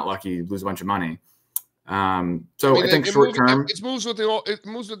if you're not lucky, you lose a bunch of money. I think short term, it moves with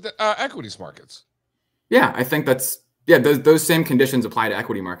the equities markets. Yeah, I think those same conditions apply to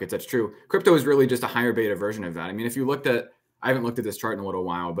equity markets. That's true. Crypto is really just a higher beta version of that. I mean, if you I haven't looked at this chart in a little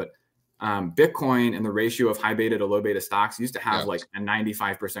while, but Bitcoin and the ratio of high beta to low beta stocks used to have like a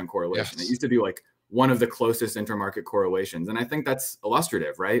 95% correlation. Yes. It used to be like one of the closest intermarket correlations. And I think that's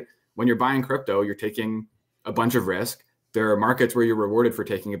illustrative, right? When you're buying crypto, you're taking a bunch of risk. There are markets where you're rewarded for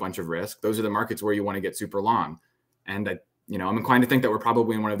taking a bunch of risk. Those are the markets where you want to get super long. And I'm inclined to think that we're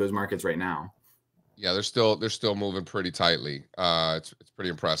probably in one of those markets right now. Yeah, they're still moving pretty tightly. It's pretty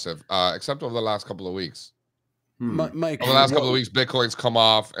impressive, except over the last couple of weeks. Mike, over the last couple of weeks, Bitcoin's come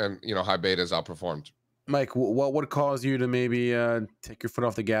off, and high beta's outperformed. Mike, what would cause you to maybe take your foot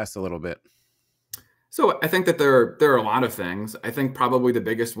off the gas a little bit? So I think that there are a lot of things. I think probably the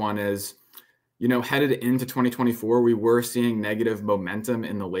biggest one is, headed into 2024, we were seeing negative momentum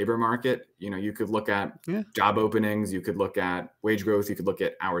in the labor market. You could look at job openings, you could look at wage growth, you could look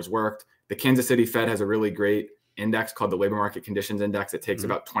at hours worked. The Kansas City Fed has a really great index called the Labor Market Conditions Index. It takes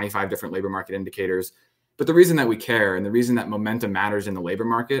about 25 different labor market indicators. But the reason that we care and the reason that momentum matters in the labor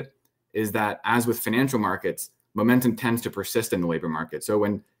market is that, as with financial markets, momentum tends to persist in the labor market. So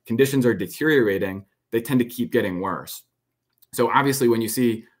when conditions are deteriorating, they tend to keep getting worse. So obviously, when you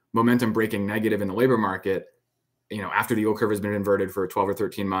see momentum breaking negative in the labor market, after the yield curve has been inverted for 12 or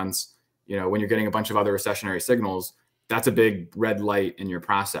 13 months, when you're getting a bunch of other recessionary signals, that's a big red light in your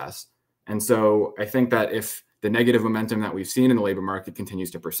process. And so I think that if the negative momentum that we've seen in the labor market continues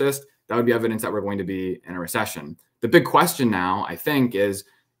to persist, that would be evidence that we're going to be in a recession. The big question now, I think, is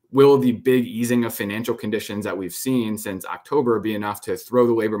will the big easing of financial conditions that we've seen since October be enough to throw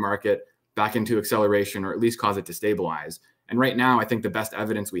the labor market back into acceleration or at least cause it to stabilize? And right now, I think the best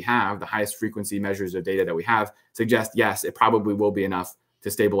evidence we have, the highest frequency measures of data that we have, suggest, yes, it probably will be enough to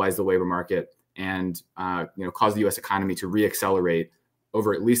stabilize the labor market and cause the U.S. economy to reaccelerate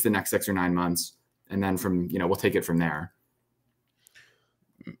over at least the next 6 or 9 months. And then we'll take it from there.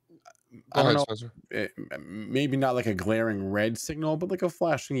 I don't know. Maybe not like a glaring red signal, but like a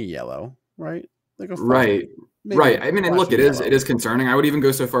flashing yellow, right? Like a right. I mean, and look, it is concerning. I would even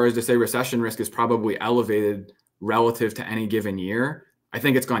go so far as to say recession risk is probably elevated relative to any given year. I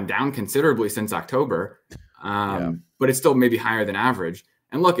think it's gone down considerably since October, but it's still maybe higher than average.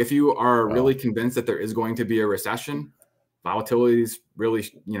 And look, if you are really convinced that there is going to be a recession, volatility is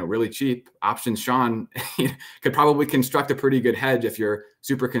really cheap. Options, Sean, could probably construct a pretty good hedge if you're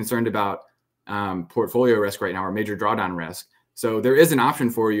super concerned about portfolio risk right now or major drawdown risk. So there is an option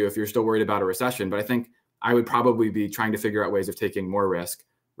for you if you're still worried about a recession. But I think I would probably be trying to figure out ways of taking more risk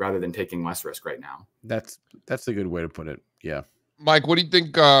rather than taking less risk right now. That's a good way to put it. Yeah. Mike, what do you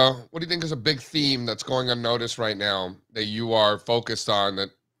think? What do you think is a big theme that's going unnoticed right now that you are focused on that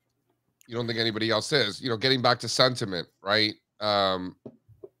you don't think anybody else is? Getting back to sentiment, right?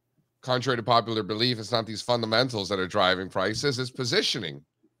 Contrary to popular belief, it's not these fundamentals that are driving prices; it's positioning,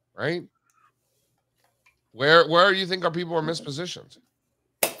 right? Where do you think our people are mispositioned?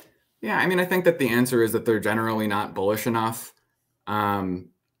 Yeah, I mean, I think that the answer is that they're generally not bullish enough.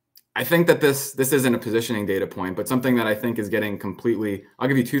 I think that this isn't a positioning data point, but something that I think is getting completely, I'll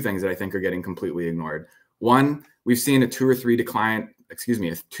give you 2 things that I think are getting completely ignored. One, we've seen a 2 or 3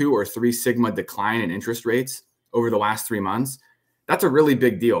 sigma decline in interest rates over the last 3 months. That's a really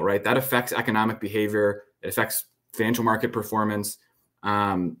big deal, right? That affects economic behavior. It affects financial market performance.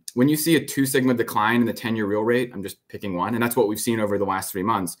 When you see a 2 sigma decline in the 10-year real rate, I'm just picking one, and that's what we've seen over the last 3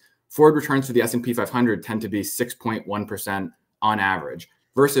 months. Forward returns for the S&P 500 tend to be 6.1% on average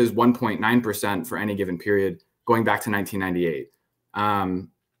versus 1.9% for any given period going back to 1998.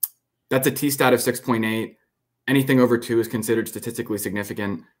 That's a T-stat of 6.8. Anything over 2 is considered statistically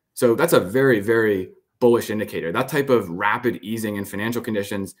significant. So that's a very, very bullish indicator. That type of rapid easing in financial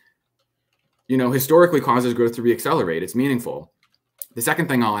conditions, historically causes growth to reaccelerate. It's meaningful. The second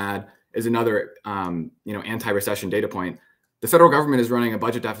thing I'll add is another, anti-recession data point. The federal government is running a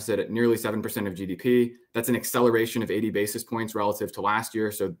budget deficit at nearly 7% of GDP. That's an acceleration of 80 basis points relative to last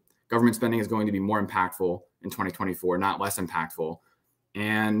year. So government spending is going to be more impactful in 2024, not less impactful.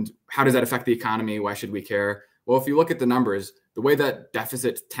 And how does that affect the economy? Why should we care? Well, if you look at the numbers, the way that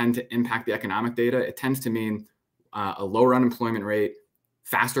deficits tend to impact the economic data, it tends to mean a lower unemployment rate,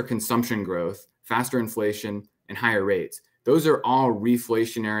 faster consumption growth, faster inflation, and higher rates. Those are all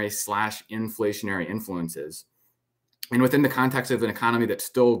reflationary/inflationary influences. And within the context of an economy that's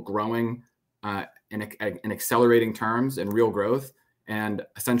still growing in accelerating terms and real growth, and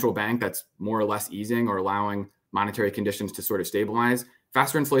a central bank that's more or less easing or allowing monetary conditions to sort of stabilize,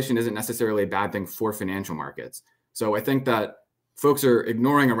 faster inflation isn't necessarily a bad thing for financial markets. So I think that folks are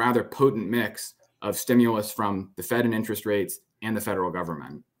ignoring a rather potent mix of stimulus from the Fed and interest rates and the federal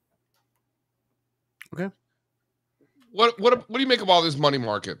government. Okay. What do you make of all these money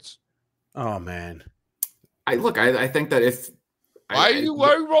markets? Oh man. I think that if why are you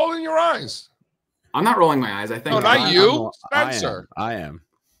rolling your eyes? I'm not rolling my eyes. I think no, not you, Spencer. I am.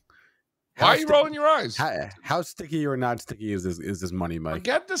 Why are you rolling your eyes? How sticky or not sticky is this money, Mike?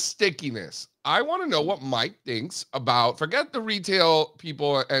 Forget the stickiness. I want to know what Mike thinks about. Forget the retail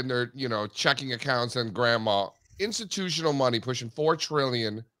people and their checking accounts and grandma. Institutional money pushing $4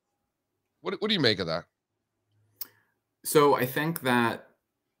 trillion. What do you make of that? So I think that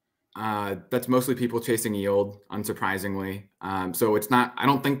that's mostly people chasing yield, unsurprisingly. So it's not, I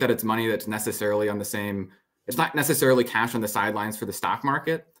don't think that it's money that's necessarily on the same, it's not necessarily cash on the sidelines for the stock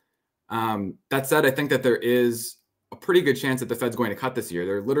market. That said, I think that there is a pretty good chance that the Fed's going to cut this year.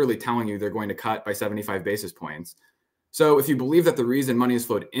 They're literally telling you they're going to cut by 75 basis points. So if you believe that the reason money is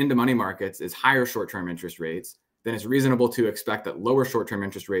flowed into money markets is higher short-term interest rates, then it's reasonable to expect that lower short-term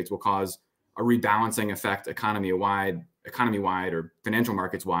interest rates will cause a rebalancing effect economy-wide or financial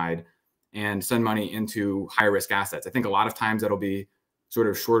markets wide, and send money into higher risk assets. I think a lot of times that'll be sort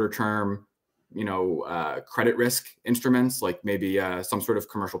of shorter term, credit risk instruments, like maybe some sort of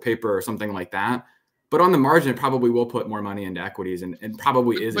commercial paper or something like that. But on the margin, it probably will put more money into equities and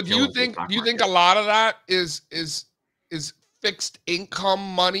probably is. But do you think a lot of that is fixed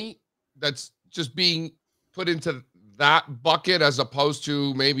income money that's just being put into that bucket as opposed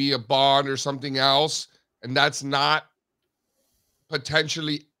to maybe a bond or something else And that's not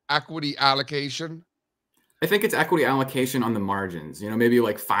potentially equity allocation? I think it's equity allocation on the margins. Maybe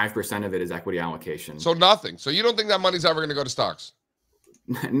like 5% of it is equity allocation. So nothing. So you don't think that money's ever going to go to stocks?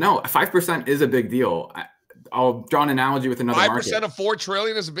 No, 5% is a big deal. I'll draw an analogy with another 5% market. of $4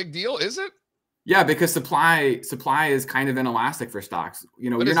 trillion is a big deal, is it? Yeah, because supply is kind of inelastic for stocks.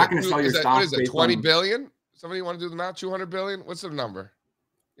 You're not going to sell your stocks. What is it? 20 billion? Somebody want to do the math? 200 billion? What's the number?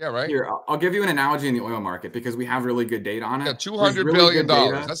 Yeah, right. Here, I'll give you an analogy in the oil market because we have really good data on it. Yeah, $200 billion.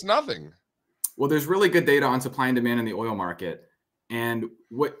 That's nothing. Well, there's really good data on supply and demand in the oil market. And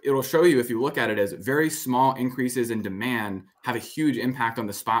what it'll show you if you look at it is very small increases in demand have a huge impact on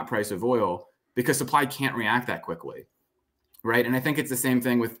the spot price of oil because supply can't react that quickly, right? And I think it's the same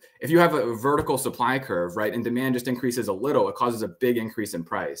thing with if you have a vertical supply curve, right, and demand just increases a little, it causes a big increase in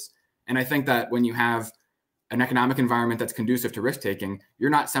price. And I think that when you have an economic environment that's conducive to risk taking, you're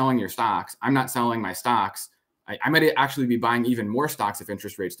not selling your stocks. I'm not selling my stocks. I might actually be buying even more stocks if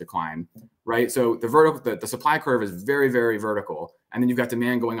interest rates decline, right? So the supply curve is very, very vertical, and then you've got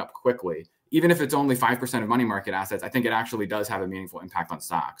demand going up quickly. Even if it's only 5% of money market assets, I think it actually does have a meaningful impact on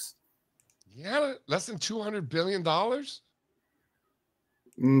stocks. Yeah, less than $200 billion? Yeah,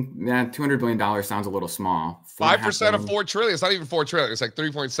 $200 billion sounds a little small. 5% of $4 trillion. It's not even $4 trillion. It's like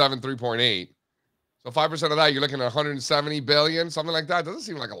 3.7, 3.8. So 5% of that, you're looking at 170 billion, something like that. Doesn't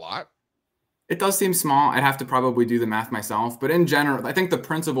seem like a lot. It does seem small. I'd have to probably do the math myself. But in general, I think the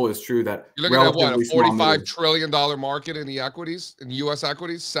principle is true that you're looking at what, a $45 trillion market in the equities, in U.S.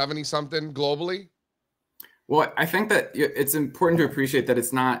 equities, 70-something globally? Well, I think that it's important to appreciate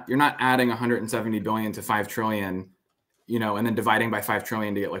that you're not adding 170 billion to 5 trillion, and then dividing by 5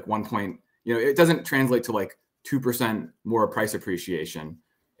 trillion to get like it doesn't translate to like 2% more price appreciation.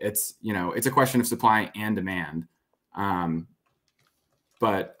 It's a question of supply and demand.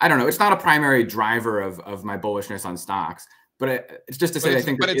 But I don't know. It's not a primary driver of my bullishness on stocks. But it's just to say I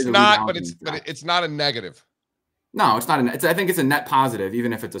think it's not a negative. No, it's not. I think it's a net positive,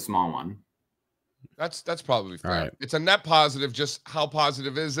 even if it's a small one. That's probably fair. Right. It's a net positive. Just how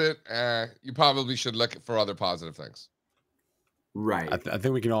positive is it? You probably should look for other positive things. Right. I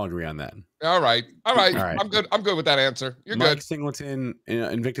think we can all agree on that. All right. I'm good. I'm good with that answer. You're Mike good. Singleton,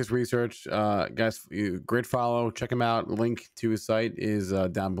 Invictus Research, guys, great follow. Check him out. Link to his site is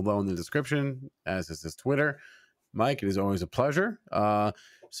down below in the description, as is his Twitter. Mike, it is always a pleasure.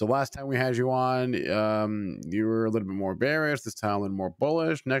 So last time we had you on, you were a little bit more bearish. This time a little more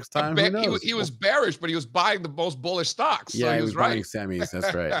bullish. Next time, who knows? He was bearish, but he was buying the most bullish stocks. Yeah, so he was buying semis.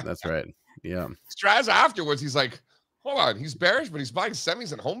 That's right. That's right. Yeah. Strazza afterwards, he's like, hold on, he's bearish, but he's buying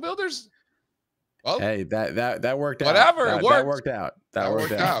semis and home builders? Well, hey, that worked out. Whatever, it worked. That worked out. That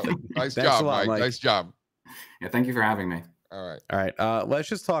worked out. Nice job, Mike. Nice job. Yeah, thank you for having me. All right. All right. Let's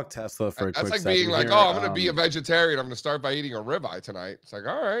just talk Tesla for a quick second. That's like being like, I'm going to be a vegetarian. I'm going to start by eating a ribeye tonight. It's like,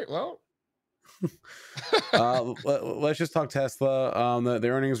 all right, well. Let's just talk Tesla. The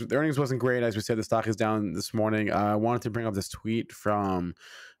earnings wasn't great. As we said, the stock is down this morning. I wanted to bring up this tweet from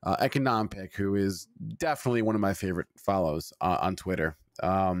Economic, who is definitely one of my favorite follows on Twitter.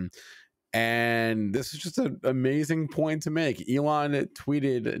 And this is just an amazing point to make. Elon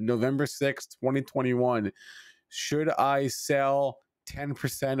tweeted November 6th, 2021, should I sell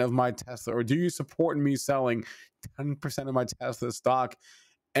 10% of my Tesla, or do you support me selling 10% of my Tesla stock?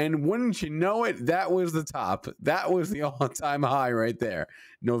 And wouldn't you know it, that was the top. That was the all-time high right there.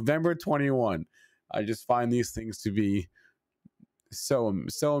 November 21. I just find these things to be so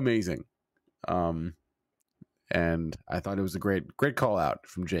amazing. And I thought it was a great call out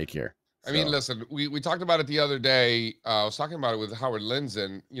from Jake here. I mean, listen, we talked about it the other day. I was talking about it with Howard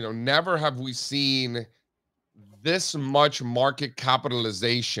Lindzen. Never have we seen this much market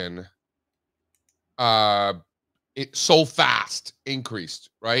capitalization it so fast increased,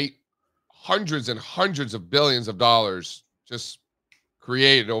 right? Hundreds and hundreds of billions of dollars just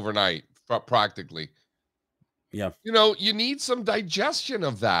created overnight, practically. Yeah. You need some digestion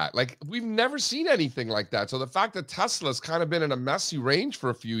of that. Like, we've never seen anything like that. So the fact that Tesla's kind of been in a messy range for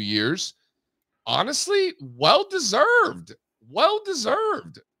a few years, honestly, well-deserved.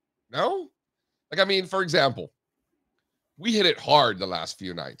 Well-deserved. No? Like, I mean, for example, we hit it hard the last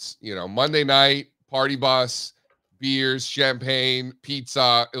few nights. Monday night, party bus, beers, champagne,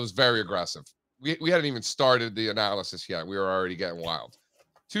 pizza. It was very aggressive. We hadn't even started the analysis yet. We were already getting wild.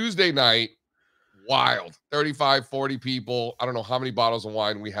 Tuesday night, wild. 35, 40 people. I don't know how many bottles of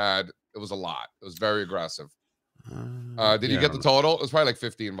wine we had. It was a lot. It was very aggressive. Did you get the total? It was probably like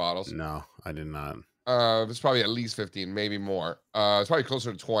 15 bottles. No, I did not. It was probably at least 15, maybe more. It's probably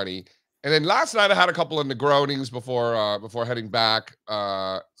closer to 20. And then last night I had a couple of Negronis before heading back.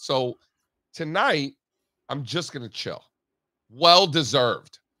 So tonight I'm just going to chill. Well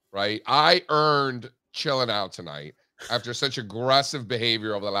deserved, right? I earned chilling out tonight after such aggressive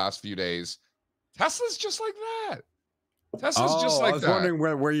behavior over the last few days. Tesla's just like that. Tesla's just like that. I was wondering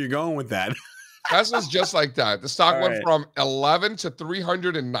where you're going with that. Tesla's just like that. The stock All went right. from 11 to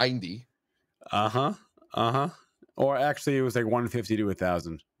 390. Or actually, it was like 150 to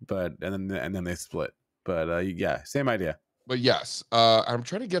 1,000, but and then they split. But yeah, same idea. But yes, I'm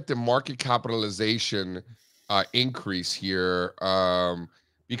trying to get the market capitalization increase here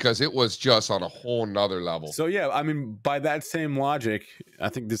because it was just on a whole nother level. So yeah, I mean, by that same logic, I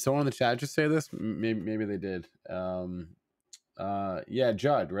think did someone in the chat just say this? Maybe they did. Yeah,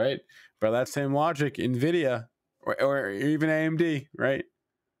 Judd, right? By that same logic, Nvidia or even AMD, right?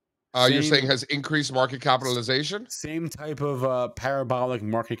 You're saying has increased market capitalization? Same type of parabolic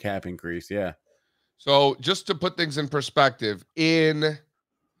market cap increase, yeah. So just to put things in perspective, at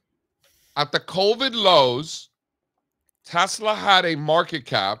the COVID lows, Tesla had a market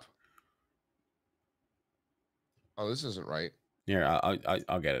cap. Oh, this isn't right. Here,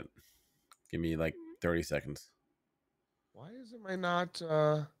 I'll get it. Give me like 30 seconds. Why isn't my not?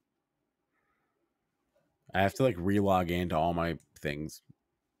 I have to like relog into all my things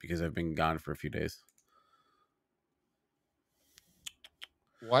because I've been gone for a few days.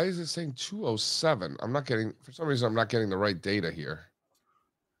 Why is it saying 207? For some reason, I'm not getting the right data here.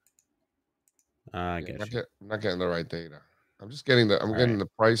 I get you. I'm not getting the right data. I'm just getting the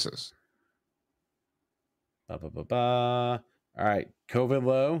prices. All right, COVID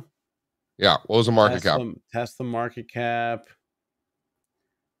low. Yeah, what was the market cap? Tesla market cap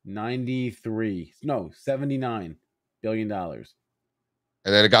 79 billion dollars.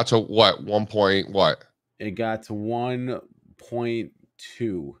 And then it got to what? 1 point what? It got to 1.2.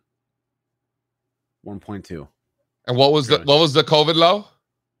 1.2. And what was the COVID low?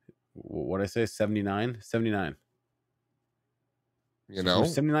 What did I say? 79. You know,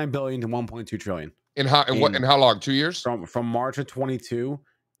 79 billion to 1.2 trillion. In how long? 2 years? From March of 22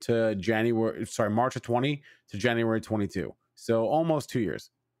 to January. Sorry, March of 20 to January 22. So almost 2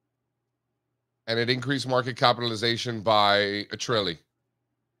 years. And it increased market capitalization by $1 trillion.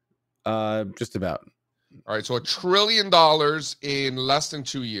 Just about. All right, so $1 trillion in less than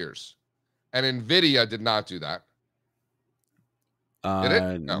 2 years, and Nvidia did not do that. Did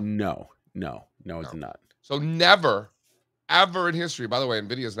it? No, it did not. So never, ever in history. By the way,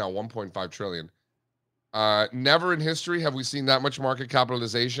 Nvidia is now 1.5 trillion. Never in history have we seen that much market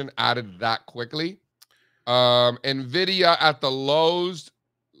capitalization added that quickly. Nvidia at the lows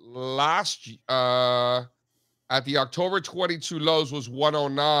at the October 22 lows was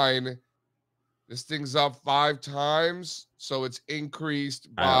 109. This thing's up 5 times, so it's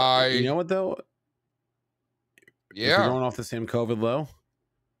increased by. You know what though? Yeah. If we're going off the same COVID low,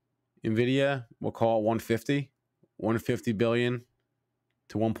 Nvidia, we'll call it 150 billion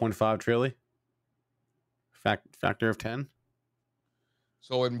to 1.5 trillion. Factor of 10.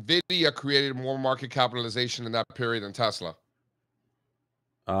 So Nvidia created more market capitalization in that period than Tesla.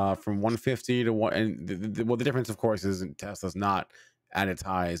 From 150 to 1, and the difference, of course, is Tesla's not at its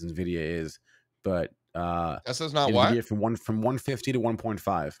high as Nvidia is, but Tesla's not Nvidia what? from 150 to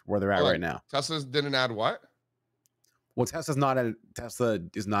 1.5, where they're at right now. Tesla's didn't add what? Well, Tesla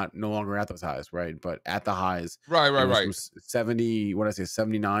is no longer at those highs, right? But at the highs, right. From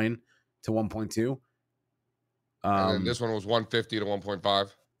 79 to 1.2. And then this one was 150 to 1.5.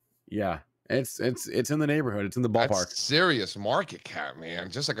 Yeah, it's in the neighborhood. It's in the ballpark. That's serious market cap, man.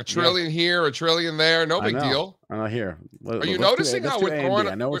 Just like $1 trillion here, $1 trillion there. No big deal. I know. Here, are you noticing how we're throwing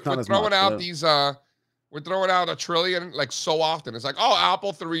out these? We're throwing out $1 trillion like so often. It's like, oh,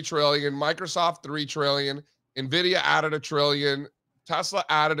 Apple 3 trillion, Microsoft 3 trillion, Nvidia added $1 trillion, Tesla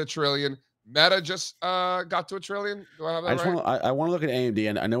added $1 trillion. Meta just got to $1 trillion. Do I have that right? I want to look at AMD,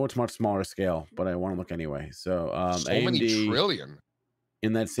 and I know it's much smaller scale, but I want to look anyway. So, AMD, many trillion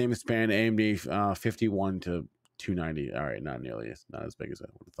in that same span. AMD 51 to 290. All right, not as big as I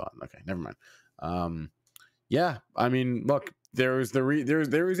would have thought. Okay, never mind. Yeah, I mean, look, there is a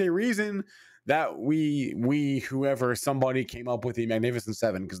reason that somebody came up with the Magnificent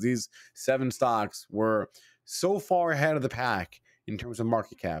Seven, because these 7 stocks were so far ahead of the pack in terms of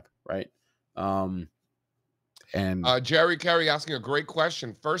market cap, right? And Jerry Carey asking a great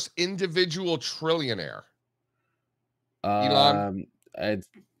question. First individual trillionaire. Elon. I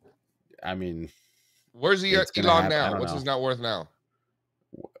mean, where's Elon now? What's his net worth now?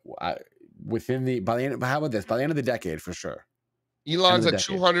 How about this? By the end of the decade, for sure. Elon's at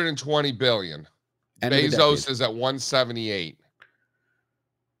 220 billion. Bezos is at 178.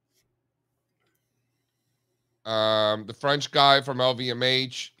 The French guy from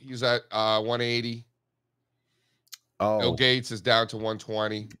LVMH, he's at 180. Bill Oh, Gates is down to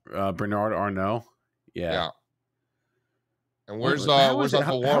 120. Bernard Arnault. Yeah. And Wait, where's how is it?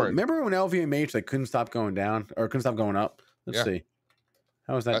 Uncle Warren? Remember when LVMH like couldn't stop going down or couldn't stop going up? Let's see.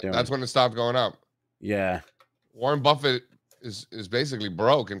 How is that doing? That's when it stopped going up. Yeah. Warren Buffett is basically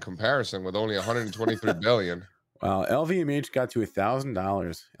broke in comparison with only 123 billion. Wow. LVMH got to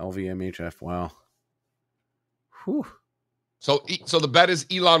 $1,000. LVMHF. Wow. Whew. So the bet is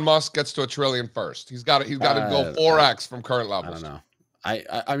Elon Musk gets to $1 trillion first. He's got to go 4x from current levels. I don't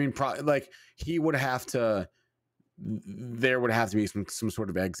know. I mean, probably like he would have to. There would have to be some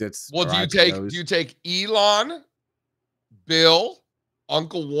sort of exits. Well, do you take Elon, Bill,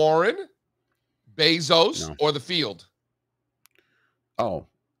 Uncle Warren, Bezos, or the field? Oh,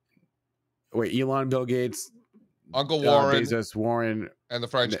 wait, Elon, Bill Gates, Uncle Warren, Bezos, Warren, and the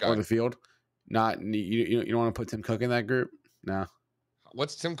French guy, or the field. Not you don't want to put Tim Cook in that group? No.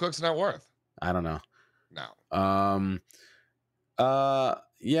 What's Tim Cook's net worth? I don't know. No.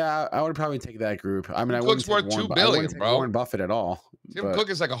 Yeah, I would probably take that group. I mean, Tim Cook's worth $2 billion, bro. Warren Buffett at all. Tim Cook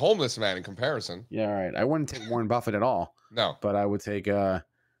is like a homeless man in comparison. Yeah, right. I wouldn't take Warren Buffett at all. No, but I would take Elon,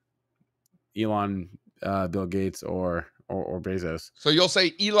 Bill Gates, or Bezos. So you'll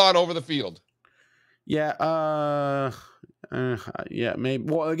say Elon over the field? Yeah. Yeah. Maybe.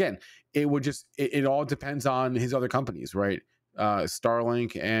 Well, again, it would just it all depends on his other companies, right?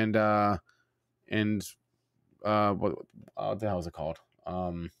 Starlink and what the hell is it called?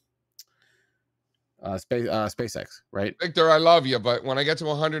 SpaceX, right? Victor, I love you, but when I get to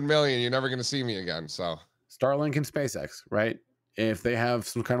 100 million, you're never going to see me again. So Starlink and SpaceX, right? If they have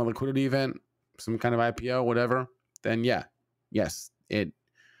some kind of liquidity event, some kind of IPO, whatever, then yes,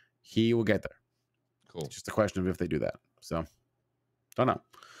 he will get there. Cool. It's just a question of if they do that. So, don't know.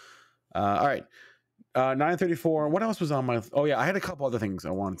 All right. 9:34. What else was on my? Oh yeah, I had a couple other things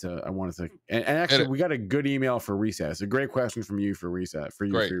I wanted to. And actually, we got a good email for recess. A great question from you for recess. For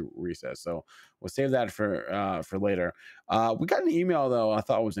recess. So we'll save that for later. We got an email though. I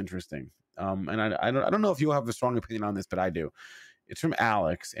thought was interesting. And I don't know if you'll have a strong opinion on this, but I do. It's from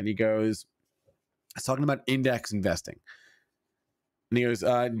Alex, and he goes, "It's talking about index investing." And he goes,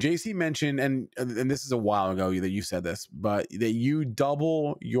 JC mentioned, and this is a while ago that you said this, but that you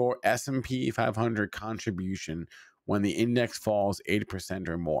double your S&P 500 contribution when the index falls 8%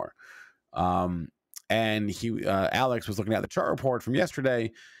 or more. And Alex was looking at the chart report from yesterday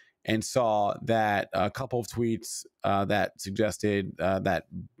and saw that a couple of tweets that suggested that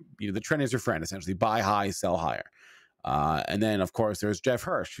the trend is your friend, essentially buy high, sell higher. And then, of course, there's Jeff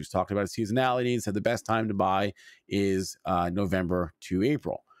Hirsch, who's talked about seasonality and said the best time to buy is November to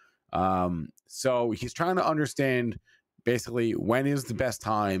April. So he's trying to understand basically when is the best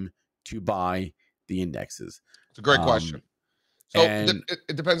time to buy the indexes. It's a great question. So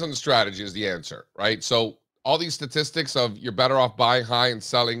it depends on the strategy is the answer, right? So all these statistics of you're better off buying high and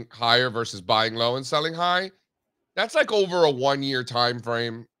selling higher versus buying low and selling high, that's like over a 1 year time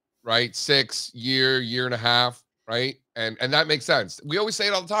frame, right? 6 year and a half. Right. And that makes sense. We always say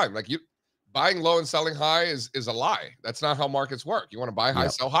it all the time. Like buying low and selling high is a lie. That's not how markets work. You want to buy high,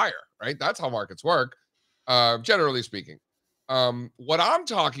 sell higher. Right. That's how markets work. Generally speaking. What I'm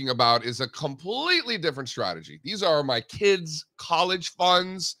talking about is a completely different strategy. These are my kids' college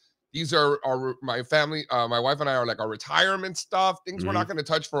funds. These are my family. My wife and I are like our retirement stuff, things we're not going to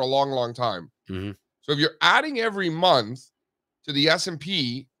touch for a long, long time. So if you're adding every month to the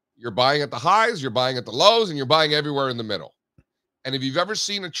S&P, you're buying at the highs, you're buying at the lows, and you're buying everywhere in the middle. And if you've ever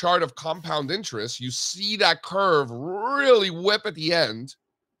seen a chart of compound interest, you see that curve really whip at the end.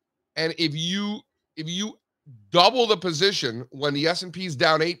 And if you double the position when the S&P is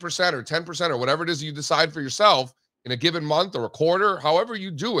down 8% or 10% or whatever it is you decide for yourself in a given month or a quarter, however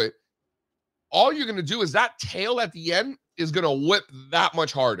you do it, all you're going to do is that tail at the end is going to whip that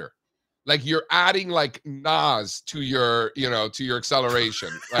much harder. Like you're adding like Nas to your acceleration.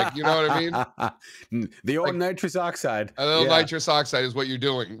 Like, you know what I mean? The old nitrous oxide. A little nitrous oxide is what you're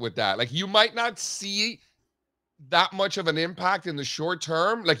doing with that. Like you might not see that much of an impact in the short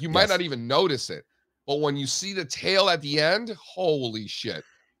term. Like you might not even notice it. But when you see the tail at the end, holy shit.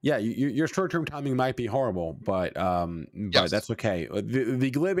 Yeah, your short-term timing might be horrible, but that's okay. The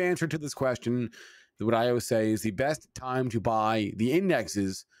glib answer to this question, what I always say is the best time to buy the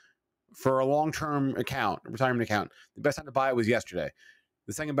indexes for a long-term retirement account, the best time to buy it was yesterday.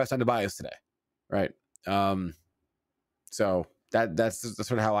 The second best time to buy is today, right? So that's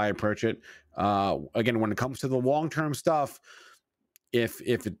sort of how I approach it. Again, when it comes to the long-term stuff, if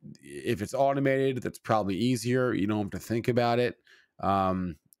it's automated, that's probably easier. You don't have to think about it,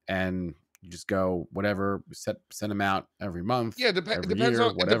 and you just go whatever, send them out every month. Yeah, it depends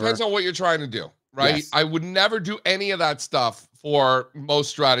on what you're trying to do. right? Yes. I would never do any of that stuff for most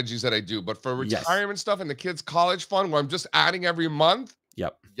strategies that I do, but for retirement stuff and the kids' college fund, where I'm just adding every month.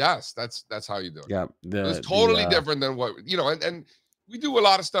 Yep. Yes, that's how you do it. Yep. It's totally different than what, and we do a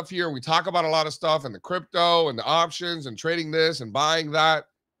lot of stuff here. We talk about a lot of stuff and the crypto and the options and trading this and buying that.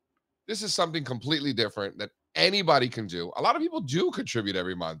 This is something completely different that anybody can do. A lot of people do contribute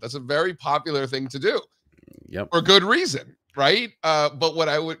every month. That's a very popular thing to do. Yep. For good reason, right? But what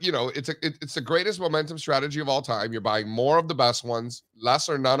I would, it's the greatest momentum strategy of all time. You're buying more of the best ones, less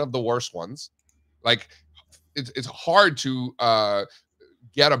or none of the worst ones. Like it's hard to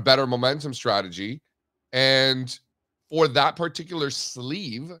get a better momentum strategy. And for that particular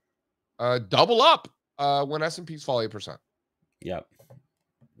sleeve, double up when S&Ps fall 8%. Yep.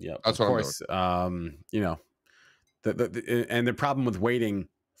 Yep. That's of what course. And the problem with waiting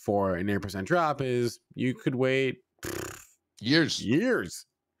for an 8% drop is you could wait years.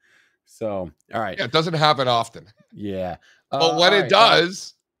 So, all right. Yeah, it doesn't happen often. Yeah. But when it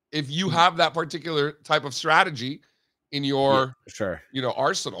does, if you have that particular type of strategy in your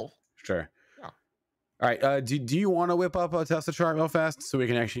arsenal. Sure. Yeah. All right. Do you want to whip up a Tesla chart real fast so we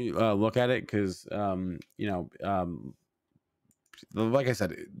can actually look at it? Because like I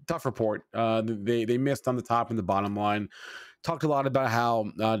said, tough report. They missed on the top and the bottom line. Talked a lot about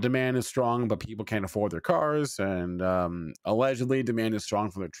how demand is strong, but people can't afford their cars, and allegedly demand is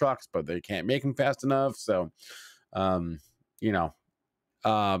strong for their trucks, but they can't make them fast enough. So,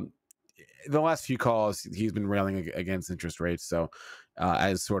 the last few calls he's been railing against interest rates. So,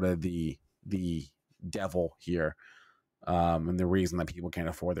 as sort of the devil here. And the reason that people can't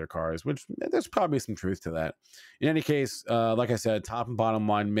afford their cars, which there's probably some truth to that. In any case, like I said, top and bottom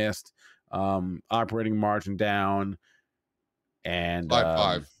line missed, operating margin down, and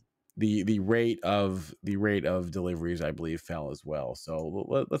the rate of deliveries, I believe, fell as well.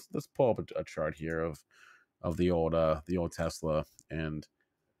 So let's pull up a chart here of the old Tesla and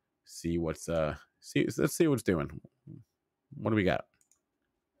see what's let's see what's doing. What do we got?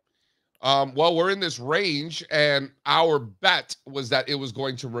 Well, we're in this range, and our bet was that it was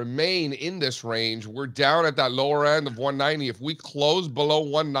going to remain in this range. We're down at that lower end of 190. If we close below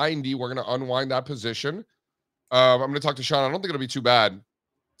 190, we're going to unwind that position. I'm going to talk to Sean. I don't think it'll be too bad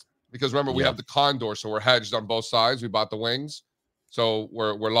because remember, we have the condor, so we're hedged on both sides. We bought the wings, so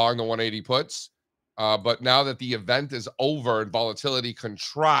we're long the 180 puts. But now that the event is over and volatility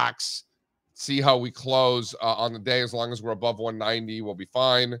contracts, see how we close on the day. As long as we're above 190, we'll be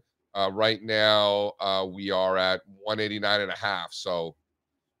fine. Right now, we are at 189.5. So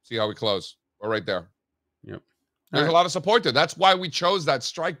see how we close. We're right there. Yep. There's a lot of support there. That's why we chose that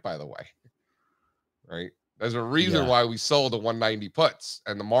strike, by the way. Right? There's a reason why we sold the 190 puts.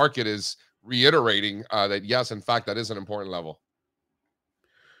 And the market is reiterating that, yes, in fact, that is an important level.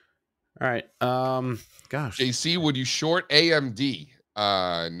 All right. Gosh. JC, would you short AMD?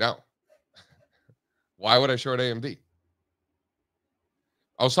 No. Why would I short AMD?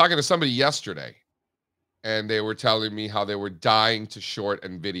 I was talking to somebody yesterday, and they were telling me how they were dying to short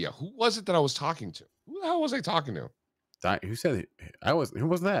NVIDIA. Who was it that I was talking to? Who the hell was I talking to? Who said it? Who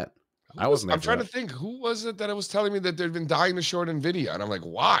was that? I wasn't. I'm trying to think. Who was it that was telling me that they'd been dying to short NVIDIA? And I'm like,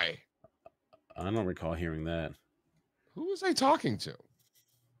 why? I don't recall hearing that. Who was I talking to?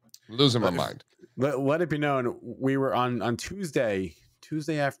 I'm losing my mind. Let it be known, we were on Tuesday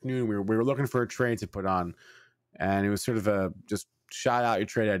afternoon. We were looking for a trade to put on, and it was sort of a just shout out your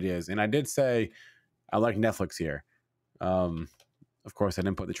trade ideas. And I did say I like Netflix here. Of course, I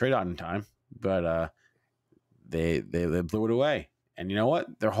didn't put the trade on in time, but they blew it away. And you know what?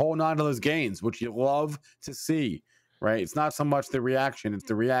 They're holding on to those gains, which you love to see, right? It's not so much the reaction; it's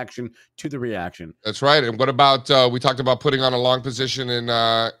the reaction to the reaction. That's right. And what about we talked about putting on a long position in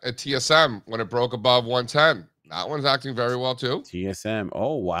at TSM when it broke above 110? That one's acting very well too. TSM.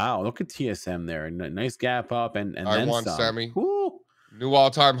 Oh wow! Look at TSM there. Nice gap up and I won semi. Woo. New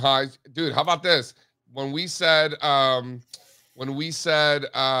all-time highs, dude. How about this? When we said, all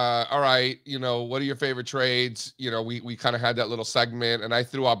right, what are your favorite trades? We kind of had that little segment, and I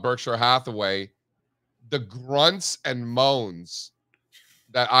threw out Berkshire Hathaway. The grunts and moans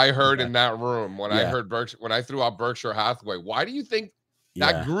that I heard in that room when I heard when I threw out Berkshire Hathaway. Why do you think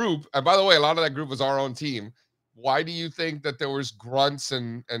that group? And by the way, a lot of that group was our own team. Why do you think that there was grunts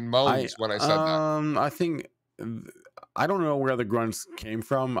and moans when I said that? I think I don't know where the grunts came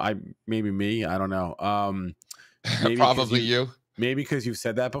from. Maybe me. I don't know. Probably you. Maybe because you've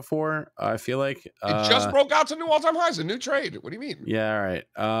said that before. I feel like it just broke out to new all-time highs. A new trade. What do you mean? Yeah. All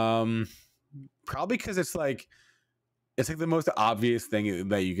right. Probably because it's like the most obvious thing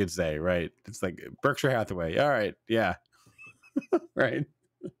that you could say, right? It's like Berkshire Hathaway. All right. Yeah. Right.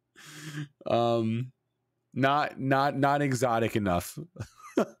 Not exotic enough.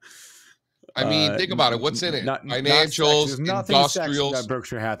 I mean, think about it. What's in it? There's Financials, nothing sexy industrials. about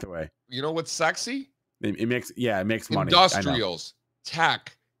Berkshire Hathaway. You know what's sexy? It makes money. Industrials,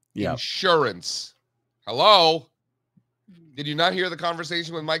 tech, Yeah. insurance. Hello. Did you not hear the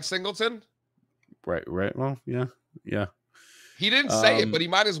conversation with Mike Singleton? Right. Well, yeah. He didn't say it, but he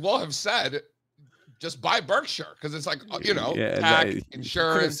might as well have said, just buy Berkshire, because it's like, tech,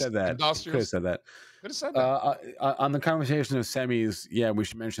 insurance, said that. industrials. Could have said that. Could have said that. On the conversation of semis, yeah, we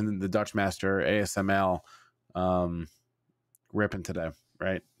should mention the Dutch Master ASML ripping today,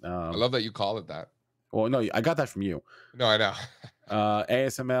 right? I love that you call it that. Well, no, I got that from you. No, I know.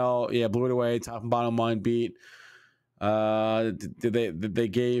 ASML, yeah, blew it away. Top and bottom line beat. They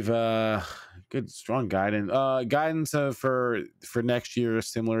gave good strong guidance for next year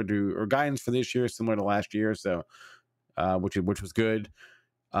similar to, or guidance for this year similar to last year, so which was good.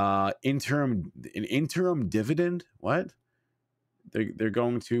 An interim dividend. What? They're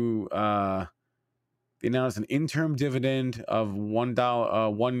going to they announced an interim dividend of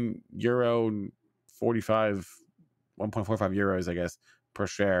 €1.45 euros, I guess, per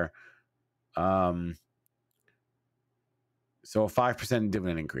share. So a 5%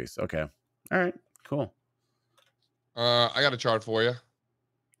 dividend increase. Okay. All right. Cool. I got a chart for you.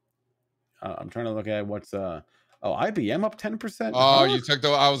 I'm trying to look at what's IBM up 10%. Oh, you took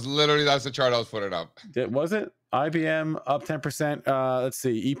that's the chart I was putting up. Was it? IBM up 10%. Let's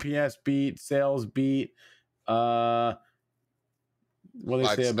see. EPS beat, sales beat. What do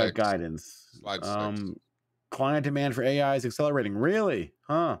they say about guidance? Slide 6. Client demand for AI is accelerating. Really?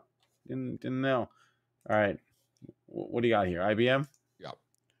 Huh. Didn't know. All right. What do you got here? IBM? Yep.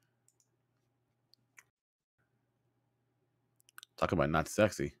 Talk about not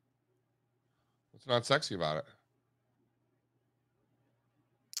sexy. What's not sexy about it?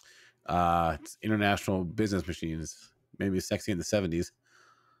 It's international business machines. Maybe sexy in the 70s.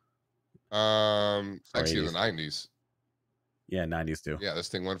 Sexy in the 90s. Yeah, 90s too. Yeah, this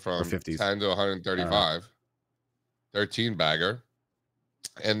thing went from 50s. 10 to 135. 13 bagger.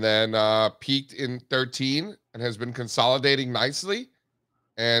 And then peaked in 13 and has been consolidating nicely.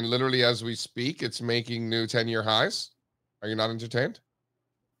 And literally as we speak, it's making new 10-year highs. Are you not entertained?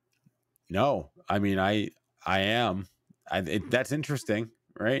 No, I mean, I am. That's interesting,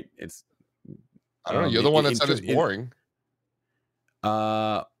 right? It's. I don't know. You're the one that said it's boring.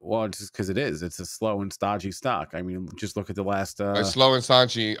 Well, it's just because it is. It's a slow and stodgy stock. I mean, just look at the last. Slow and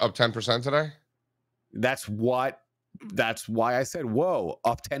stodgy up 10% today. That's why I said, "Whoa,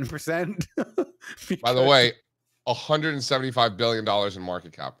 up 10%." By the way, $175 billion in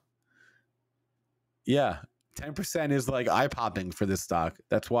market cap. Yeah, 10% is like eye popping for this stock.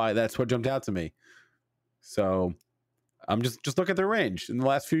 That's what jumped out to me. So, I'm just look at the range in the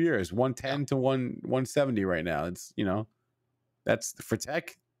last few years, 110 to 170 right now. It's that's for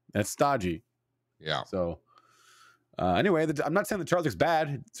tech. That's stodgy. Yeah. So, anyway, I'm not saying the chart looks bad.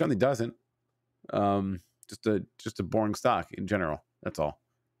 It certainly doesn't. Just a boring stock in general. That's all.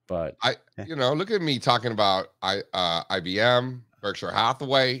 But look at me talking about IBM, Berkshire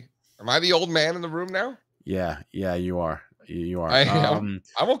Hathaway. Am I the old man in the room now? Yeah, you are. You are. I am.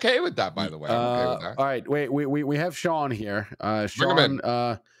 I'm okay with that, by the way. I'm okay with that. All right. Wait. We have Sean here. Bring him in.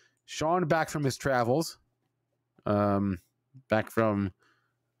 Sean back from his travels. Back from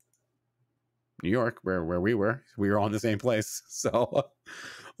New York, where we were. We were all in the same place. So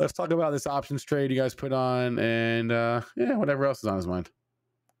let's talk about this options trade you guys put on, and whatever else is on his mind.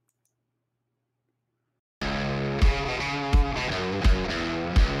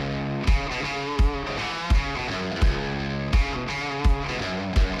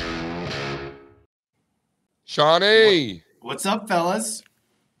 Shawnee, what's up, fellas?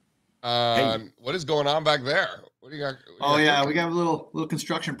 What is going on back there? What do you got? We got a little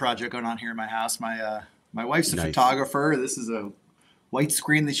construction project going on here in my house. My wife's a photographer. This is a white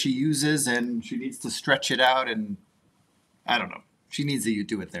screen that she uses, and she needs to stretch it out, and I don't know. She needs to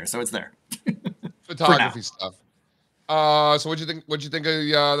do it there, so it's there. Photography stuff. So what'd you think of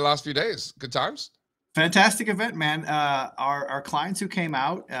the last few days? Good times? Fantastic event, man. Our clients who came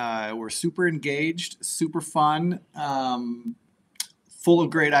out were super engaged, super fun, full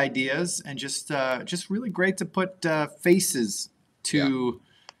of great ideas, and just really great to put faces to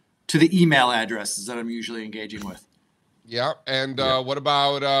the email addresses that I'm usually engaging with. Yeah, and what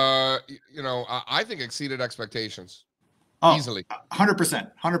about I think exceeded expectations easily.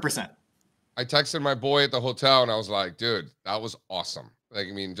 100%. I texted my boy at the hotel and I was like, dude, that was awesome. Like,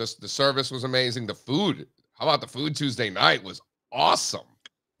 I mean, just the service was amazing. The food, how about the food Tuesday night was awesome.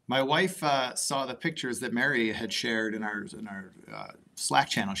 My wife saw the pictures that Mary had shared in our Slack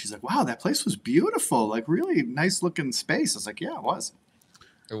channel. She's like, "Wow, that place was beautiful. Like, really nice looking space." I was like, "Yeah, it was."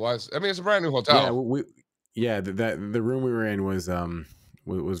 It was. I mean, it's a brand new hotel. Yeah, the room we were in was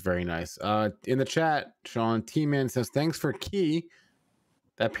very nice. In the chat, Sean T-Man says, "Thanks for Key.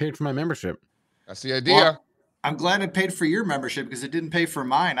 That paid for my membership." That's the idea. Well, I'm glad it paid for your membership because it didn't pay for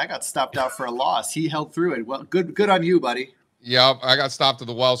mine. I got stopped out for a loss. He held through it. Well, good on you, buddy. Yep, I got stopped at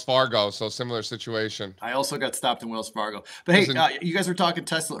the Wells Fargo, so similar situation. I also got stopped in Wells Fargo. But hey, you guys were talking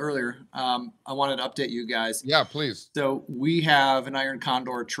Tesla earlier. I wanted to update you guys. Yeah, please. So we have an Iron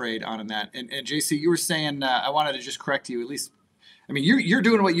Condor trade on in that. And JC, you were saying, I wanted to just correct you at least. I mean, you're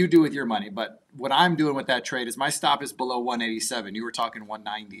doing what you do with your money, but what I'm doing with that trade is my stop is below 187. You were talking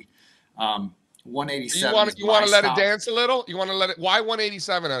 190. 187. You want to let it dance a little? You want to let it? Why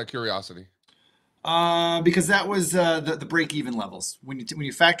 187 out of curiosity? Because that was the break-even levels. When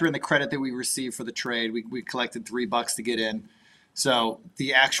you factor in the credit that we received for the trade, we collected $3 to get in. So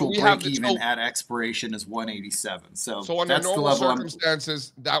the actual break-even at expiration is 187. So under that's normal the level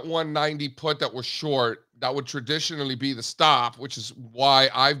circumstances, that 190 put that was short, that would traditionally be the stop, which is why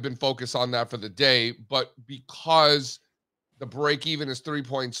I've been focused on that for the day. But because the break-even is 3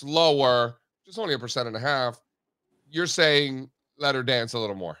 points lower, just only 1.5%, you're saying let her dance a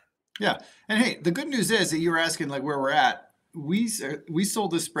little more. Yeah. And hey, the good news is that you were asking like where we're at. We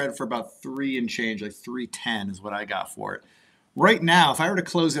sold this spread for about 3 and change, like 310 is what I got for it. Right now, if I were to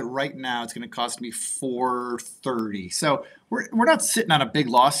close it right now, it's going to cost me 430. So we're not sitting on a big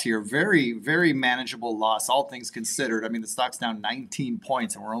loss here. Very, very manageable loss, all things considered. I mean, the stock's down 19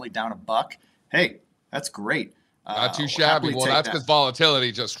 points and we're only down $1. Hey, that's great. Not too shabby. Well, that's because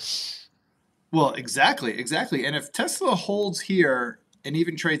volatility just. Well, exactly. And if Tesla holds here and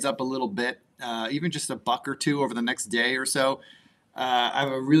even trades up a little bit, even just $1 or $2 over the next day or so, I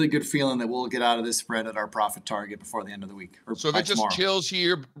have a really good feeling that we'll get out of this spread at our profit target before the end of the week. So if it just chills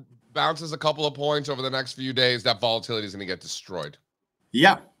here, bounces a couple of points over the next few days, that volatility is going to get destroyed.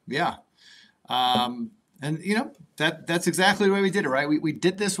 Yeah. And you know, that's exactly the way we did it, right? We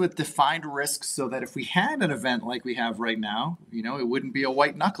did this with defined risks so that if we had an event like we have right now, you know, it wouldn't be a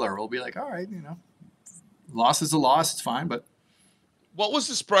white knuckler. We'll be like, all right, you know, loss is a loss. It's fine. But what was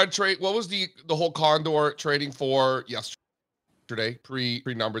the spread trade? What was the whole Condor trading for yesterday?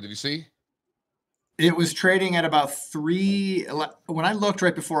 Pre-number, did you see? It was trading at about 3. When I looked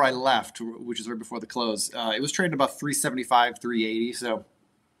right before I left, which is right before the close, it was trading about 375, 380. So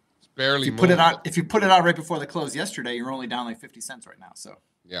it's barely. If you put it on right before the close yesterday, you're only down like 50 cents right now. So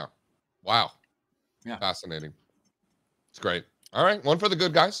yeah, wow, yeah, fascinating. It's great. All right, one for the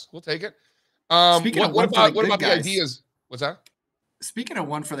good guys. We'll take it. What about the ideas? What's that? Speaking of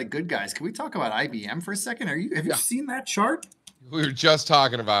one for the good guys, can we talk about IBM for a second? Have you seen that chart? We were just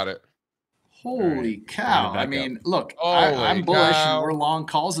talking about it. Holy cow. I mean, look, I'm bullish and we're long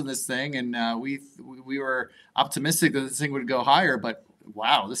calls in this thing. And we were optimistic that this thing would go higher, but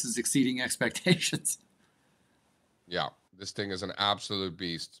wow, this is exceeding expectations. Yeah, this thing is an absolute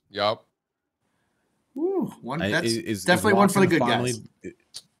beast. Yep. Ooh, that's definitely one for the good guys.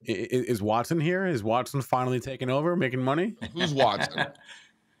 Is Watson here? Is Watson finally taking over, making money? Who's Watson?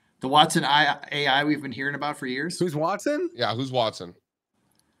 The Watson AI we've been hearing about for years. Who's Watson? Yeah, who's Watson?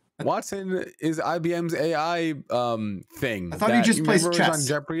 Watson is IBM's AI thing. I thought you just played chess. On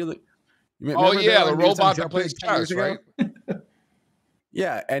Jeopardy. Oh yeah, the robot that plays chess, right?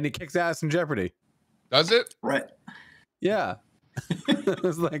 Yeah, and it kicks ass in Jeopardy. Does it? Right. Yeah. It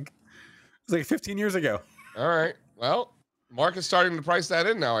was like 15 years ago. All right. Well, market's starting to price that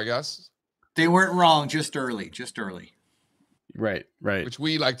in now, I guess. They weren't wrong, just early. Right. Which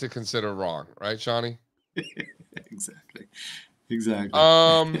we like to consider wrong, right, Shawnee? Exactly.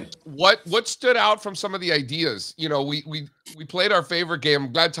 What stood out from some of the ideas? You know, we played our favorite game.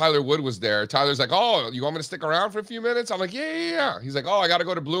 I'm glad Tyler Wood was there. Tyler's like, "Oh, you want me to stick around for a few minutes?" I'm like, yeah. He's like, "Oh, I got to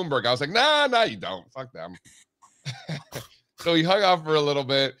go to Bloomberg." I was like, "Nah, you don't. Fuck them." So he hung out for a little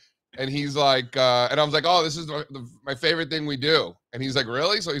bit, and he's like, and I was like, "Oh, this is my favorite thing we do." And he's like,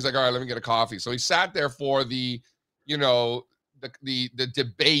 "Really?" So he's like, "All right, let me get a coffee." So he sat there for the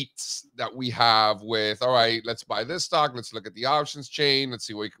debates that we have with, all right, let's buy this stock. Let's look at the options chain. Let's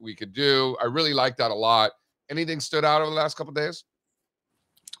see what we could do. I really like that a lot. Anything stood out over the last couple of days?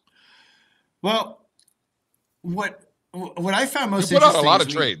 Well, what I found most interesting, you put out a lot of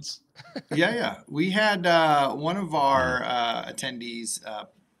trades. Yeah. We had one of our attendees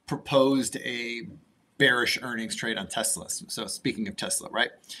proposed a bearish earnings trade on Tesla. So speaking of Tesla,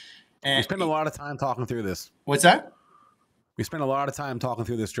 right? And we spent a lot of time talking through this. What's that? We spent a lot of time talking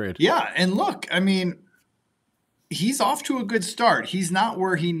through this trade. Yeah, and look, I mean, he's off to a good start. He's not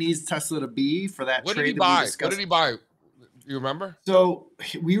where he needs Tesla to be for that What trade did he that buy? we discussed. What did he buy? You remember? So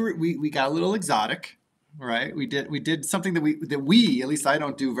we got a little exotic, right? We did something that we at least I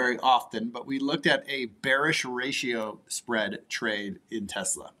don't do very often, but we looked at a bearish ratio spread trade in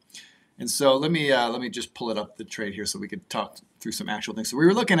Tesla. And so let me just pull it up the trade here so we could talk through some actual things. So we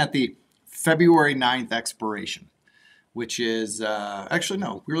were looking at the February 9th expiration, which is actually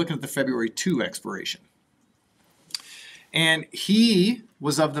no, we were looking at the February 2 expiration. And he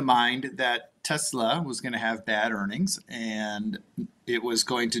was of the mind that Tesla was going to have bad earnings and it was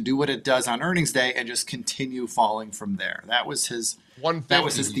going to do what it does on earnings day and just continue falling from there. That was his 150. That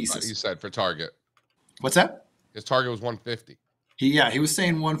was his thesis. He said for target. What's that? His target was 150. He was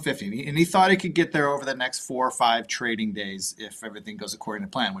saying 150, and he thought he could get there over the next 4 or 5 trading days if everything goes according to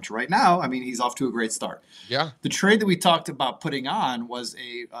plan, which right now, I mean, he's off to a great start. Yeah. The trade that we talked about putting on was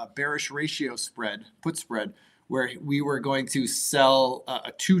a bearish ratio spread, put spread, where we were going to sell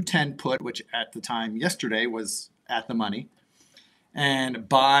a 210 put, which at the time yesterday was at the money, and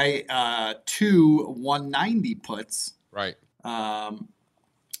buy 2 190 puts. Right. To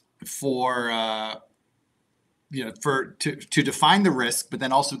define the risk, but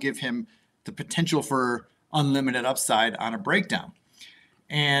then also give him the potential for unlimited upside on a breakdown.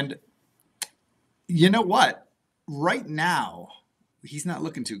 And you know what? Right now, he's not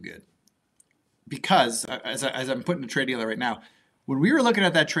looking too good. Because as I'm putting the trade together right now, when we were looking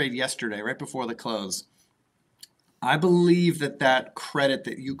at that trade yesterday, right before the close, I believe that credit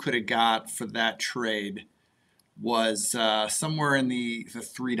that you could have got for that trade was somewhere in the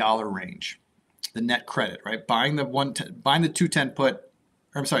 $3 range. The net credit, right? Buying the 210 put, or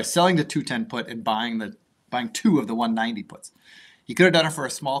I'm sorry, selling the 210 put and buying 2 of the 190 puts. He could have done it for a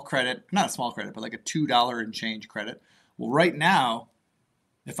small credit, not a small credit, but like a $2 and change credit. Well, right now,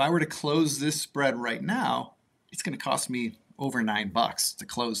 if I were to close this spread right now, it's going to cost me over $9 to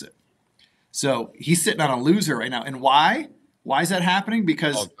close it. So he's sitting on a loser right now. And why? Why is that happening?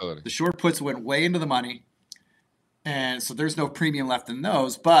 Because the short puts went way into the money. And so there's no premium left in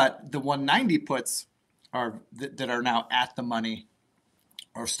those, but the 190 puts that are now at the money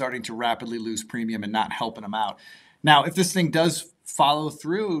are starting to rapidly lose premium and not helping them out. Now, if this thing does follow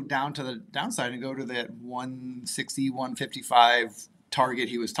through down to the downside and go to that 160, 155 target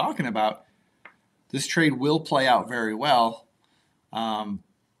he was talking about, this trade will play out very well.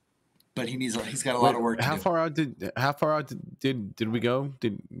 But he's got a lot of work to do. How far out did we go?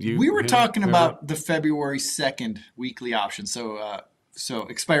 We were talking about the February 2nd weekly option. So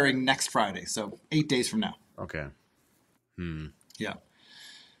expiring next Friday. So 8 days from now. Okay. Yeah.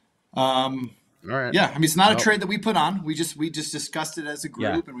 All right. Yeah. I mean, it's not a trade that we put on. We just discussed it as a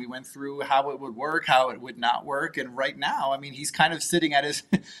group and we went through how it would work, how it would not work. And right now, I mean, he's kind of sitting at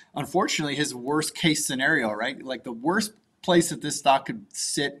unfortunately, his worst case scenario, right? Like the worst place that this stock could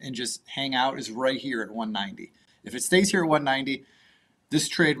sit and just hang out is right here at 190. If it stays here at 190, this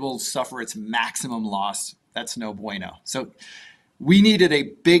trade will suffer its maximum loss. That's no bueno. So we needed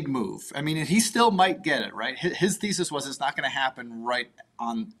a big move. I mean, he still might get it, right? His thesis was it's not going to happen right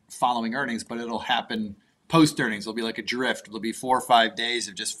on following earnings, but it'll happen post earnings. It'll be like a drift. It'll be 4 or 5 days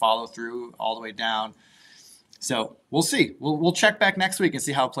of just follow through all the way down. So we'll see. We'll check back next week and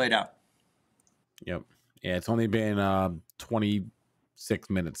see how it played out. Yep. Yeah, it's only been 26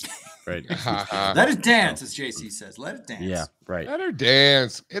 minutes, right? Let it dance, as JC says. Let it dance. Yeah, right. Let her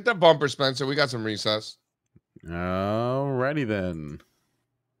dance. Hit the bumper, Spencer. We got some recess. Alrighty then.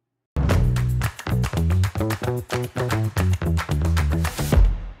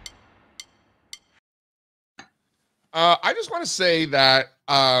 I just want to say that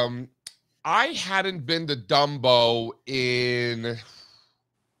I hadn't been to Dumbo in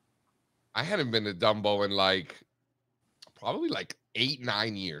like probably like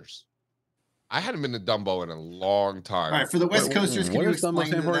 8-9 years. I hadn't been to Dumbo in a long time. All right, for the West Coasters, can you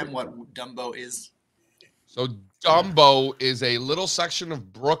explain to them what Dumbo is? So Dumbo is a little section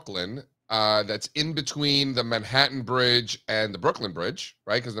of Brooklyn that's in between the Manhattan Bridge and the Brooklyn Bridge,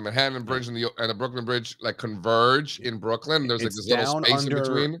 right? Because the Manhattan Bridge and the Brooklyn Bridge like converge in Brooklyn. There's like this little space in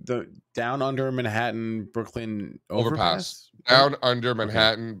between. Down under Manhattan Brooklyn overpass. Down under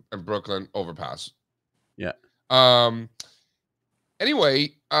Manhattan and Brooklyn overpass. Yeah.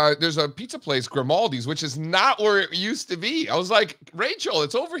 Anyway, there's a pizza place, Grimaldi's, which is not where it used to be. I was like, Rachel,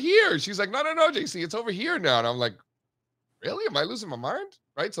 it's over here. She's like, no, JC, it's over here now. And I'm like, really? Am I losing my mind?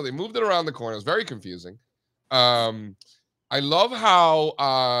 Right? So they moved it around the corner. It was very confusing. I love how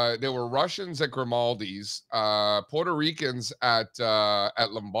there were Russians at Grimaldi's, Puerto Ricans at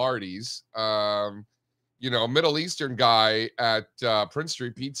Lombardi's, a Middle Eastern guy at Prince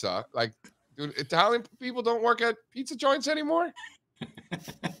Street Pizza. Like, Dude, Italian people don't work at pizza joints anymore.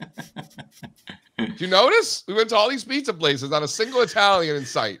 Did you notice? We went to all these pizza places, not a single Italian in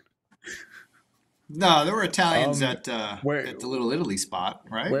sight. No, there were Italians at where- the Little Italy spot,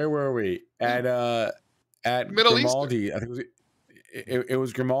 right? Where were we? At Middle Grimaldi. I think it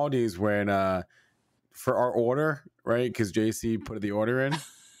was Grimaldi's when for our order, right? Because JC put the order in.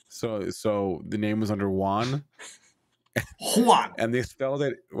 So the name was under Juan. Juan. And they spelled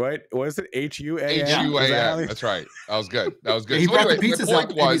it, what is it? H-U-A-N? H-U-A-N. That's right. That was good. That was good. He So brought anyway, the pizzas my up,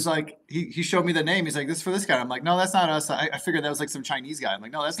 point and was, he's like, he showed me the name. He's like, this is for this guy. I'm like, no, that's not us. I figured that was like some Chinese guy. I'm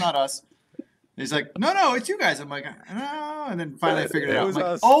like, no, that's not us. He's like, no, it's you guys. I'm like, no. And then finally I figured it out. I'm like,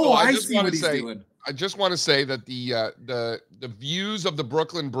 us. oh, I I just see wanna what he's say- doing. I just want to say that the views of the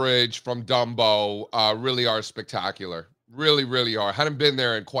Brooklyn Bridge from Dumbo really are spectacular. Really, really are. I hadn't been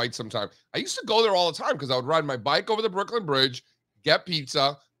there in quite some time. I used to go there all the time because I would ride my bike over the Brooklyn Bridge, get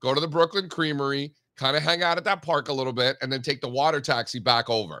pizza, go to the Brooklyn Creamery, kind of hang out at that park a little bit, and then take the water taxi back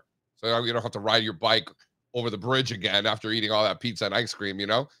over. So you don't have to ride your bike over the bridge again after eating all that pizza and ice cream,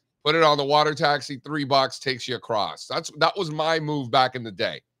 Put it on the water taxi, $3 takes you across. That was my move back in the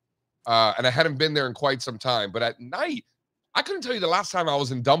day. And I hadn't been there in quite some time. But at night, I couldn't tell you the last time I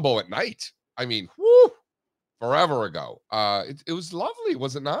was in Dumbo at night. I mean, forever ago. It was lovely,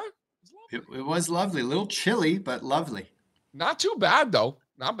 was it not? It was lovely. A little chilly, but lovely. Not too bad, though.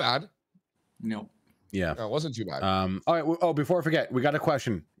 Not bad. No. Yeah. No, it wasn't too bad. All right. Oh, before I forget, we got a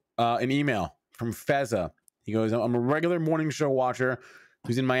question, an email from Feza. He goes, I'm a regular morning show watcher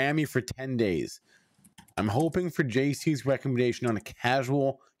who's in Miami for 10 days. I'm hoping for JC's recommendation on a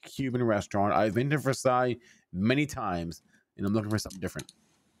casual Cuban restaurant. I've been to Versailles many times, and I'm looking for something different.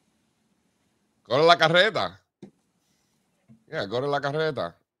 Go to La Carreta. Yeah, go to La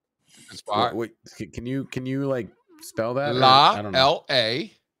Carreta. Good spot. Wait, can you like spell that? La I don't know.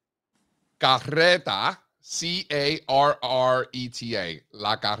 L-A Carreta, C-A-R-R-E-T-A.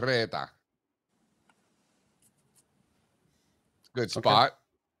 La Carreta. Good spot. Okay.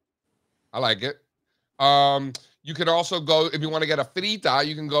 I like it. You can also go, if you want to get a frita,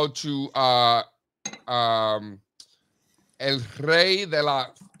 you can go to El Rey de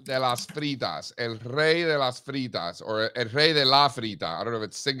las Fritas. El Rey de las Fritas, or El Rey de la Frita. I don't know if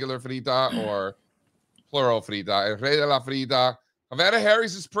it's singular frita or plural frita. El Rey de la Frita. Havana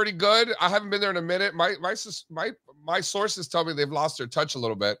Harry's is pretty good. I haven't been there in a minute. My sources tell me they've lost their touch a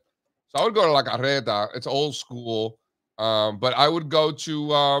little bit. So I would go to La Carreta. It's old school. But I would go to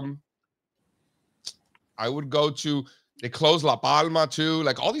they closed La Palma too.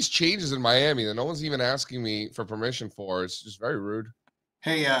 Like all these changes in Miami that no one's even asking me for permission for. It's just very rude.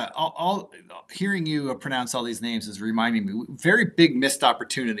 Hey, all hearing you pronounce all these names is reminding me, very big missed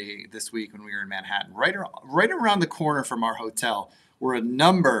opportunity this week when we were in Manhattan. Right around the corner from our hotel were a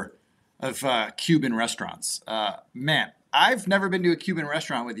number of Cuban restaurants. Man, I've never been to a Cuban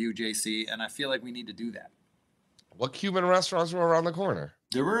restaurant with you, JC, and I feel like we need to do that. What Cuban restaurants were around the corner?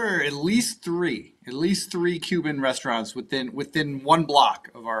 There were at least three Cuban restaurants within one block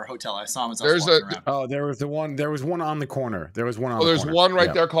of our hotel. I saw them as I was walking around. Oh, there was one on the corner. There's one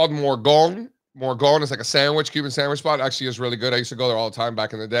right there called Morgon. Morgon is like a Cuban sandwich spot. Actually is really good. I used to go there all the time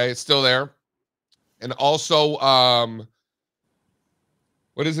back in the day. It's still there. And also,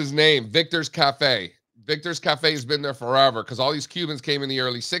 what is his name? Victor's Cafe. Victor's Cafe has been there forever because all these Cubans came in the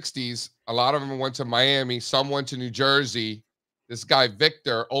early 60s. A lot of them went to Miami. Some went to New Jersey. This guy,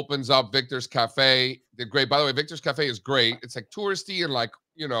 Victor, opens up Victor's Cafe. They're great. By the way, Victor's Cafe is great. It's like touristy and like,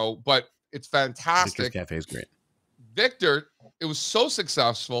 but it's fantastic. Victor's Cafe is great. Victor, it was so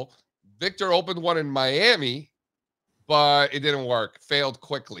successful. Victor opened one in Miami, but it didn't work. Failed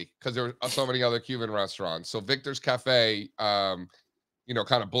quickly because there were so many other Cuban restaurants. So Victor's Cafe, kind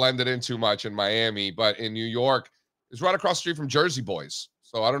of blended in too much in Miami, but in New York, it's right across the street from Jersey Boys.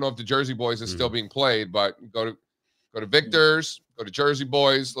 So I don't know if the Jersey Boys is still being played, but go to Victor's, go to Jersey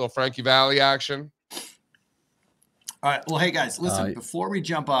Boys, little Frankie Valli action. All right. Well, hey guys, listen, before we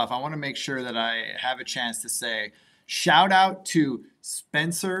jump off, I want to make sure that I have a chance to say shout out to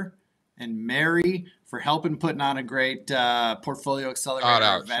Spencer and Mary for helping putting on a great portfolio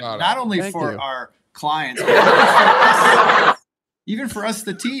accelerator event, not only for our clients, but even for us,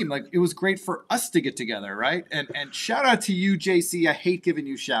 the team. Like it was great for us to get together, right? And shout out to you, JC. I hate giving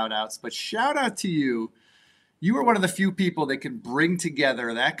you shout outs, but shout out to you. You were one of the few people that can bring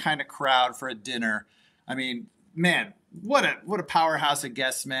together that kind of crowd for a dinner. I mean, man, what a powerhouse of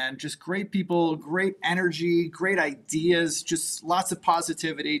guests, man. Just great people, great energy, great ideas, just lots of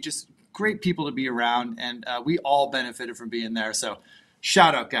positivity, just great people to be around. And we all benefited from being there. So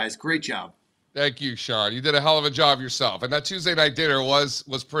shout out, guys. Great job. Thank you, Sean. You did a hell of a job yourself. And that Tuesday night dinner was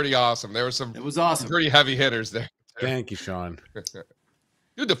pretty awesome. There were some It was awesome. pretty heavy hitters there. Thank you, Sean.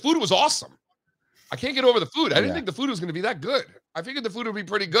 Dude, the food was awesome. I can't get over the food. I didn't think the food was going to be that good. I figured the food would be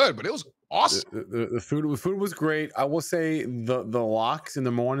pretty good, but it was awesome. The food was great. I will say the lox in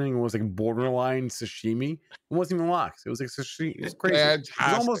the morning was like borderline sashimi. It wasn't even lox. It was like sushi. It was crazy. Fantastic. It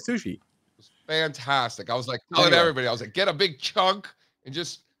was almost sushi. It was fantastic. I was like telling everybody, I was like, get a big chunk and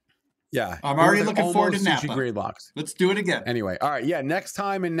just. Yeah, I'm already looking forward to Napa. Sushi grade lox. Let's do it again. Anyway, all right, yeah. Next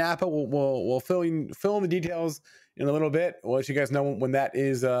time in Napa, we'll fill in the details in a little bit. We'll let you guys know when that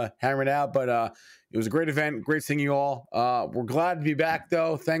is hammered out. But it was a great event. Great seeing you all. We're glad to be back,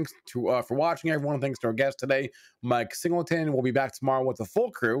 though. Thanks to for watching, everyone. Thanks to our guest today, Mike Singleton. We'll be back tomorrow with the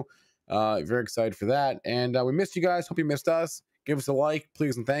full crew. Very excited for that. And we missed you guys. Hope you missed us. Give us a like,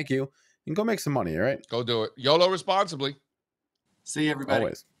 please, and thank you. And go make some money. All right. Go do it. YOLO responsibly. See you, everybody.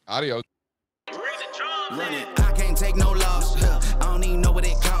 Always. Adios. I can't take no loss. I don't even know what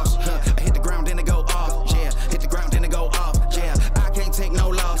it costs. I hit the ground, then I go